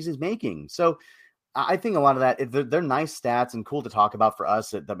about the plays he's making. So I think a lot of that, they're nice stats and cool to talk about for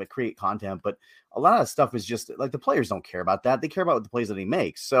us that create content, but a lot of stuff is just like the players don't care about that. They care about the plays that he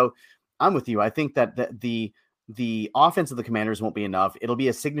makes. So I'm with you. I think that the offense of the Commanders won't be enough. It'll be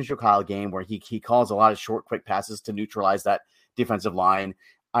a signature Kyle game where he calls a lot of short, quick passes to neutralize that defensive line.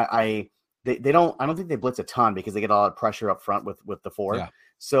 I don't think they blitz a ton because they get a lot of pressure up front with the 4. Yeah.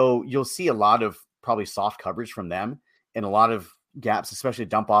 So you'll see a lot of probably soft coverage from them and a lot of gaps, especially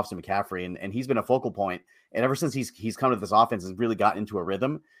dump offs to McCaffrey. And he's been a focal point. And ever since he's come to this offense and really got into a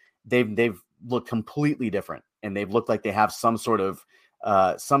rhythm, they've looked completely different. And they've looked like they have some sort of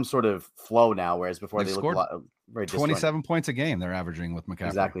flow now. Whereas before they looked a lot very 27 points a game they're averaging with McCaffrey.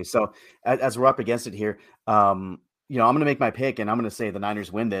 Exactly. So as we're up against it here, I'm going to make my pick and I'm going to say the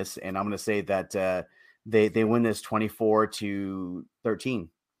Niners win this. And I'm going to say that they win this 24-13.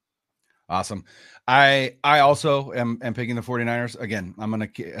 Awesome. I also am picking the 49ers. Again, I'm going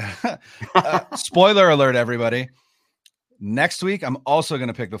to spoiler alert, everybody. Next week, I'm also going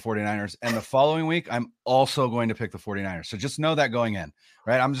to pick the 49ers. And the following week, I'm also going to pick the 49ers. So just know that going in,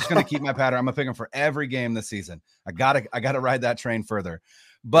 right? I'm just going to keep my pattern. I'm going to pick them for every game this season. I got to ride that train further.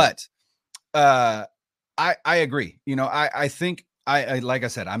 But I agree. I think like I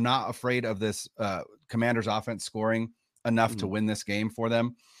said, I'm not afraid of this Commanders offense scoring enough to win this game for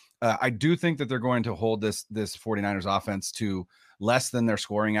them. I do think that they're going to hold this 49ers offense to less than their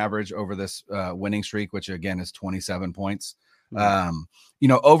scoring average over this winning streak, which again is 27 points.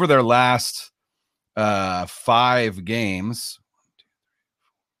 Over their last 5 games,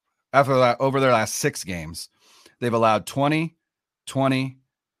 over their last 6 games, they've allowed 20, 20,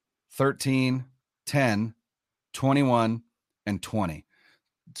 13, 10, 21, and 20.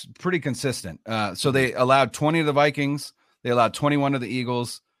 It's pretty consistent. So they allowed 20 to the Vikings. They allowed 21 to the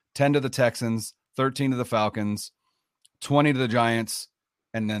Eagles, 10 to the Texans, 13 to the Falcons, 20 to the Giants,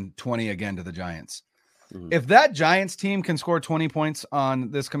 and then 20 again to the Giants. Mm-hmm. If that Giants team can score 20 points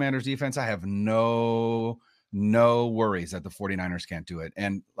on this Commanders defense, I have no worries that the 49ers can't do it.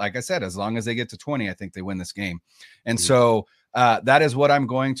 And like I said, as long as they get to 20, I think they win this game. And so that is what I'm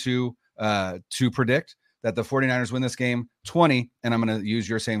going to predict, that the 49ers win this game 20, and I'm going to use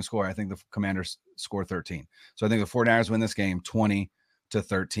your same score. I think the Commanders score 13. So I think the 49ers win this game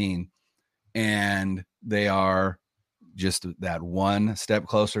 20-13, and they are just that one step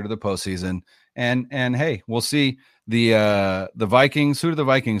closer to the postseason. And hey, we'll see the Vikings. Who do the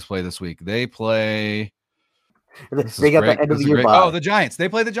Vikings play this week? They play. They got the end of the year. Oh, the Giants. They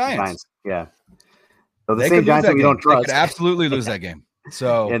play the Giants. Yeah. So the same Giants that we don't trust. They could absolutely lose that game.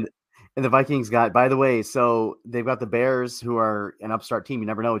 So and the Vikings got, by the way, so they've got the Bears, who are an upstart team. You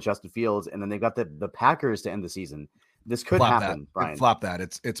never know with Justin Fields, and then they've got the Packers to end the season. This could happen, Brian. Flop that.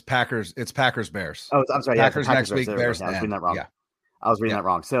 It's Packers. It's Packers Bears. Oh, I'm sorry. Packers next week. Bears. I was reading that wrong. Yeah. I was reading that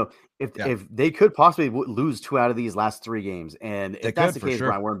wrong. So if they could possibly lose 2 out of these last 3 games, and if that's the case, sure,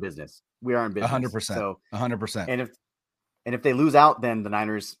 Brian, we're in business. We are in business. 100%. So 100%. And if they lose out, then the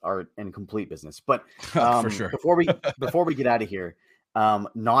Niners are in complete business. But for sure. before we get out of here,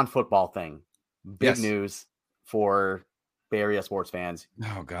 non-football thing. Big news for Bay Area sports fans.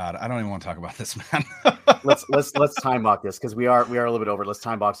 Oh God, I don't even want to talk about this, man. let's time box this because we are a little bit over. Let's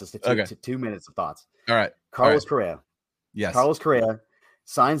time box this to 2 minutes of thoughts. All right. Carlos Correa. Yes. Carlos Correa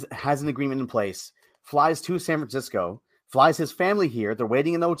has an agreement in place, flies to San Francisco, flies his family here. They're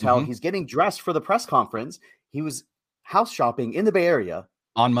waiting in the hotel. He's getting dressed for the press conference. He was house shopping in the Bay Area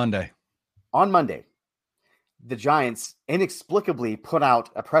on Monday. The Giants inexplicably put out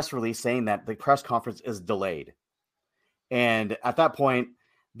a press release saying that the press conference is delayed. And at that point,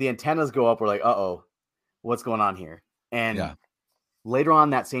 the antennas go up. We're like, uh-oh, what's going on here? And later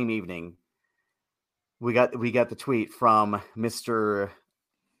on that same evening, we got the tweet from Mr.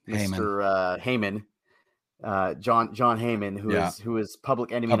 Heyman, John Heyman, who is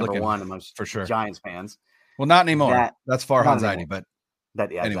public enemy number one amongst for sure Giants fans. Well, not anymore. That's Farhan Zaidi, but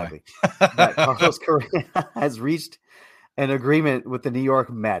anyway. Exactly. That Carlos Correa has reached an agreement with the New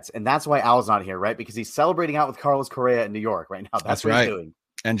York Mets, and that's why Al's not here, right? Because he's celebrating out with Carlos Correa in New York right now. That's what he's doing.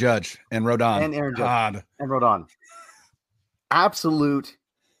 And Judge and Rodon and Aaron Judge and Rodon. Absolute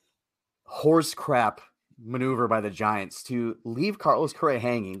horse crap maneuver by the Giants to leave Carlos Correa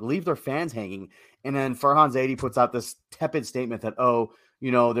hanging, leave their fans hanging, and then Farhan Zaidi puts out this tepid statement that,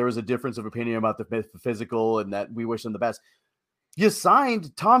 there was a difference of opinion about the physical and that we wish them the best. You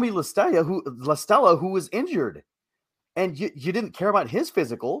signed Tommy La Stella, who was injured, and you didn't care about his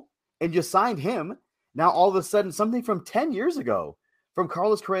physical, and you signed him. Now, all of a sudden, something from 10 years ago, from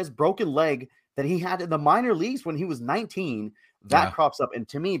Carlos Correa's broken leg that he had in the minor leagues when he was 19, that crops up. And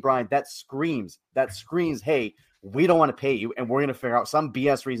to me, Brian, that screams, hey, we don't want to pay you, and we're going to figure out some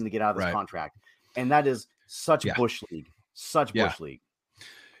BS reason to get out of this contract. And that is such Bush League, Bush League.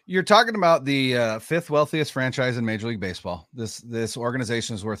 You're talking about the fifth wealthiest franchise in Major League Baseball. This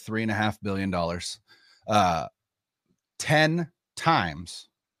organization is worth $3.5 billion. 10 times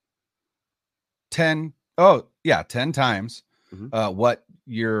what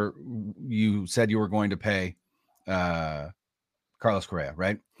you said you were going to pay Carlos Correa,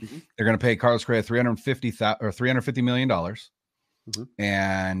 right? Mm-hmm. They're going to pay Carlos Correa $350 million.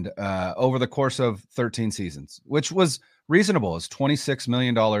 And over the course of 13 seasons, which was reasonable, is $26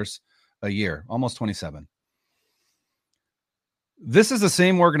 million a year, almost 27. This is the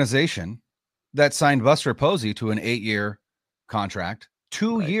same organization that signed Buster Posey to an 8-year contract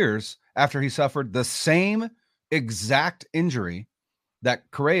 2 years after he suffered the same exact injury that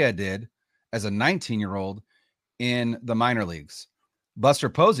Correa did as a 19-year-old in the minor leagues. Buster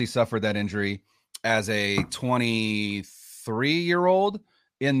Posey suffered that injury as a 23-year-old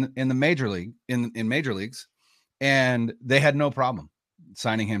in the major league in major leagues, and they had no problem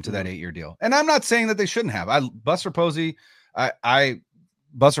signing him to that 8-year deal. And I'm not saying that they shouldn't have. Buster Posey is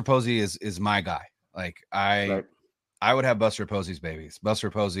my guy. Like I would have Buster Posey's babies. Buster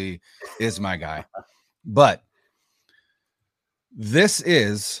Posey is my guy. But this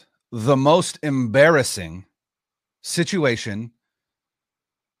is the most embarrassing situation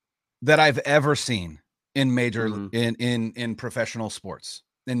that I've ever seen in major in professional sports,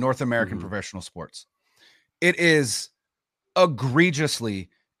 in North American professional sports. It is egregiously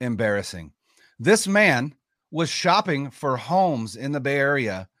embarrassing. This man was shopping for homes in the Bay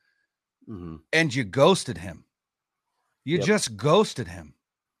Area, and you ghosted him. You just ghosted him.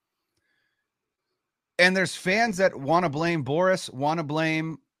 And there's fans that want to blame Boris, want to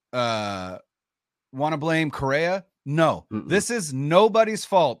blame Correa. No, this is nobody's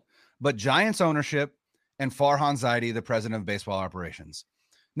fault but Giants ownership and Farhan Zaidi, the president of baseball operations.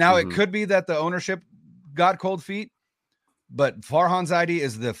 Now, it could be that the ownership got cold feet, but Farhan Zaidi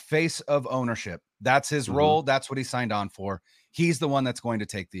is the face of ownership. That's his role. That's what he signed on for. He's the one that's going to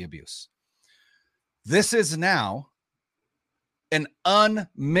take the abuse. This is now an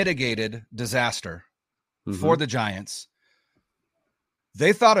unmitigated disaster for the Giants.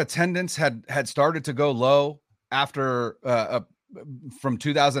 They thought attendance had started to go low after from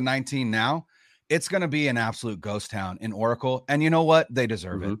 2019. Now it's going to be an absolute ghost town in Oracle. And you know what? They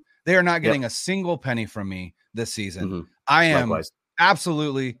deserve it. They are not getting a single penny from me this season. I am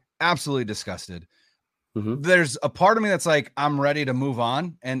absolutely disgusted. There's a part of me that's like, I'm ready to move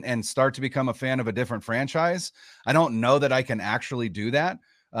on and start to become a fan of a different franchise. I don't know that I can actually do that.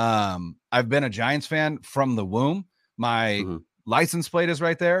 I've been a Giants fan from the womb. My license plate is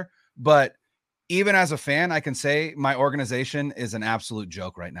right there. But even as a fan, I can say my organization is an absolute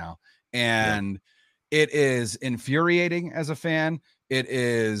joke right now. And it is infuriating as a fan. It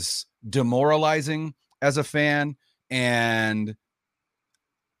is demoralizing as a fan. And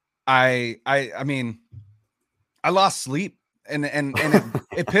I mean, I lost sleep And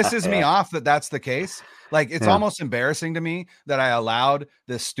it pisses me off that that's the case. Like, it's almost embarrassing to me that I allowed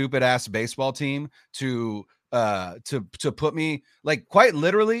this stupid ass baseball team to put me, like, quite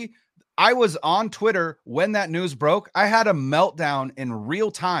literally. I was on Twitter when that news broke. I had a meltdown in real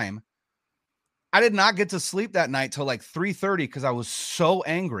time. I did not get to sleep that night till like 3:30 because I was so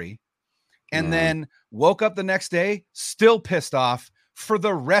angry. And then woke up the next day, still pissed off for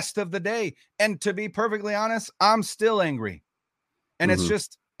the rest of the day. And to be perfectly honest, I'm still angry. And it's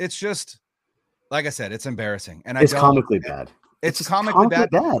just, like I said, it's embarrassing. And it's comically bad. It's comically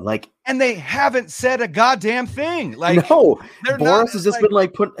bad. Like, and they haven't said a goddamn thing. Like, no, Boris not, has just been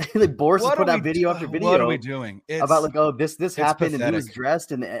like Boris has put out video after video. What are we doing? About like, oh, this happened, pathetic. and he was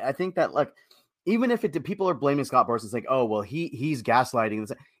dressed. And I think that, like, even if people are blaming Scott Boris, it's like, oh, well, he's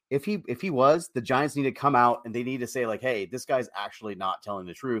gaslighting. If he was, the Giants need to come out and they need to say, like, hey, this guy's actually not telling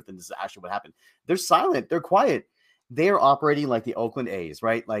the truth, and this is actually what happened. They're silent. They're quiet. They're operating like the Oakland A's,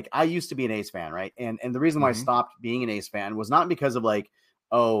 right? Like, I used to be an A's fan, right? And the reason why I stopped being an A's fan was not because of like,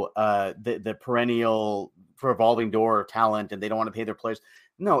 the perennial revolving door of talent and they don't want to pay their players.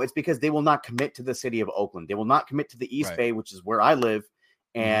 No, it's because they will not commit to the city of Oakland. They will not commit to the East Bay, which is where I live.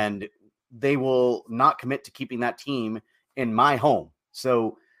 And they will not commit to keeping that team in my home.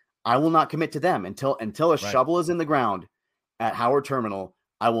 So I will not commit to them until a shovel is in the ground at Howard Terminal.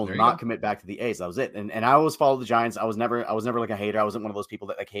 I will not commit back to the A's. That was it. And I always followed the Giants. I was never like a hater. I wasn't one of those people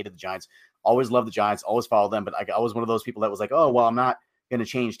that like hated the Giants. Always loved the Giants. Always followed them. But I was one of those people that was like, oh, well, I'm not going to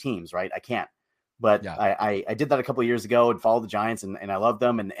change teams, right? I can't. But I did that a couple of years ago and followed the Giants, and I love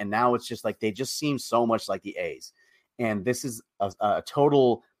them. And now it's just like they just seem so much like the A's. And this is a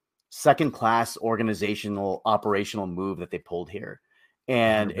total second-class organizational operational move that they pulled here.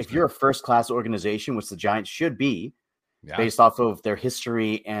 And 100%. If you're a first-class organization, which the Giants should be, based off of their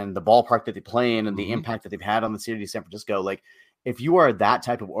history and the ballpark that they play in and the impact that they've had on the city of San Francisco, like, if you are that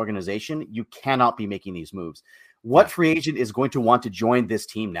type of organization, you cannot be making these moves. What free agent is going to want to join this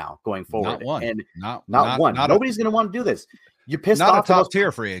team now going forward? Not one. And not one. Nobody's going to want to do this. You're pissed off. Not a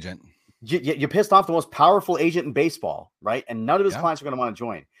top-tier free agent. You're pissed off the most powerful agent in baseball, right? And none of his clients are going to want to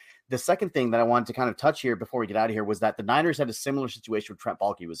join. The second thing that I wanted to kind of touch here before we get out of here was that the Niners had a similar situation when Trent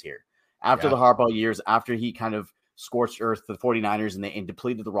Baalke was here. After the Harbaugh years, after he kind of scorched earth to the 49ers and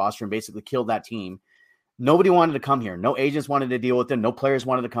depleted the roster and basically killed that team, nobody wanted to come here. No agents wanted to deal with them. No players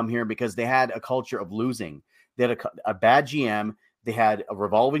wanted to come here because they had a culture of losing. They had a bad GM. They had a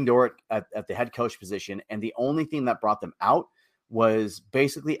revolving door at the head coach position. And the only thing that brought them out was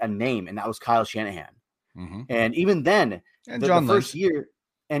basically a name, and that was Kyle Shanahan. And even then, the first year,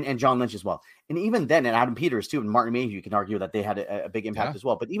 and John Lynch as well. And even then, and Adam Peters too, and Martin Mayhew, you can argue that they had a big impact as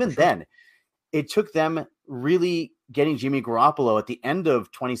well. But even then, it took them really getting Jimmy Garoppolo at the end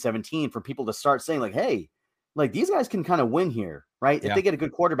of 2017 for people to start saying, like, hey, like, these guys can kind of win here, right? If they get a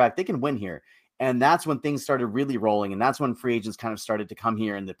good quarterback, they can win here. And that's when things started really rolling. And that's when free agents kind of started to come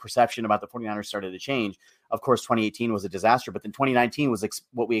here and the perception about the 49ers started to change. Of course, 2018 was a disaster, but then 2019 was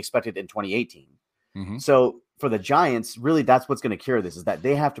what we expected in 2018. So for the Giants, really, that's what's going to cure this, is that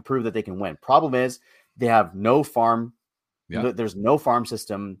they have to prove that they can win. Problem is they have no farm. There's no farm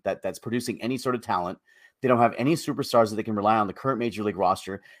system that's producing any sort of talent. They don't have any superstars that they can rely on the current major league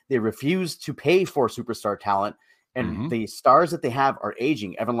roster. They refuse to pay for superstar talent. And the stars that they have are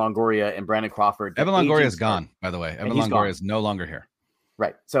aging. Evan Longoria and Brandon Crawford. Evan Longoria is gone, by the way. Evan Longoria is no longer here.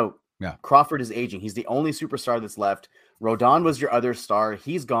 Right. So Crawford is aging. He's the only superstar that's left. Rodon was your other star.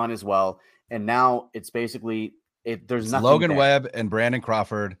 He's gone as well. And now it's basically there's nothing. Logan Webb and Brandon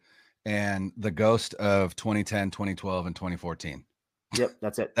Crawford and the ghost of 2010, 2012, and 2014. Yep,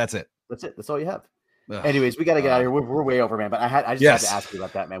 that's it. That's it. That's it. That's all you have. Ugh. Anyways, we got to get out of here. We're way over, man. But I just had to ask you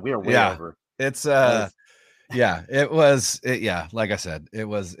about that, man. We are way over. It's it was like I said, it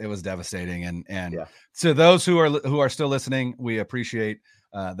was devastating. And to those who are still listening, we appreciate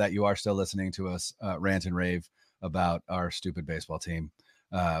that you are still listening to us rant and rave about our stupid baseball team.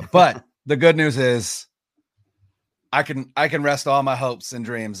 But the good news is I can rest all my hopes and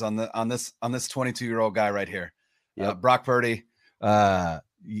dreams on this 22-year-old guy right here. Brock Purdy. I'm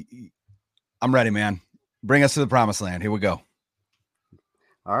ready, man. Bring us to the promised land. Here we go.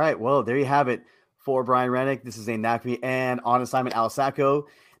 All right. Well, there you have it. For Brian Rennick, this is Zane Nakvi, and on assignment, Al Sacco.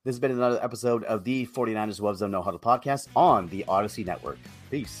 This has been another episode of the 49ers Web Zone No Huddle podcast on the Odyssey Network.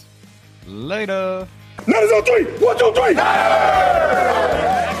 Peace. Later. That is on three. 1, 2, 3.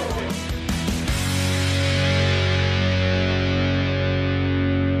 Hey!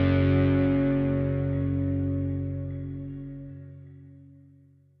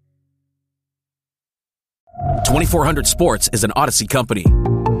 .2400 Sports is an Odyssey company.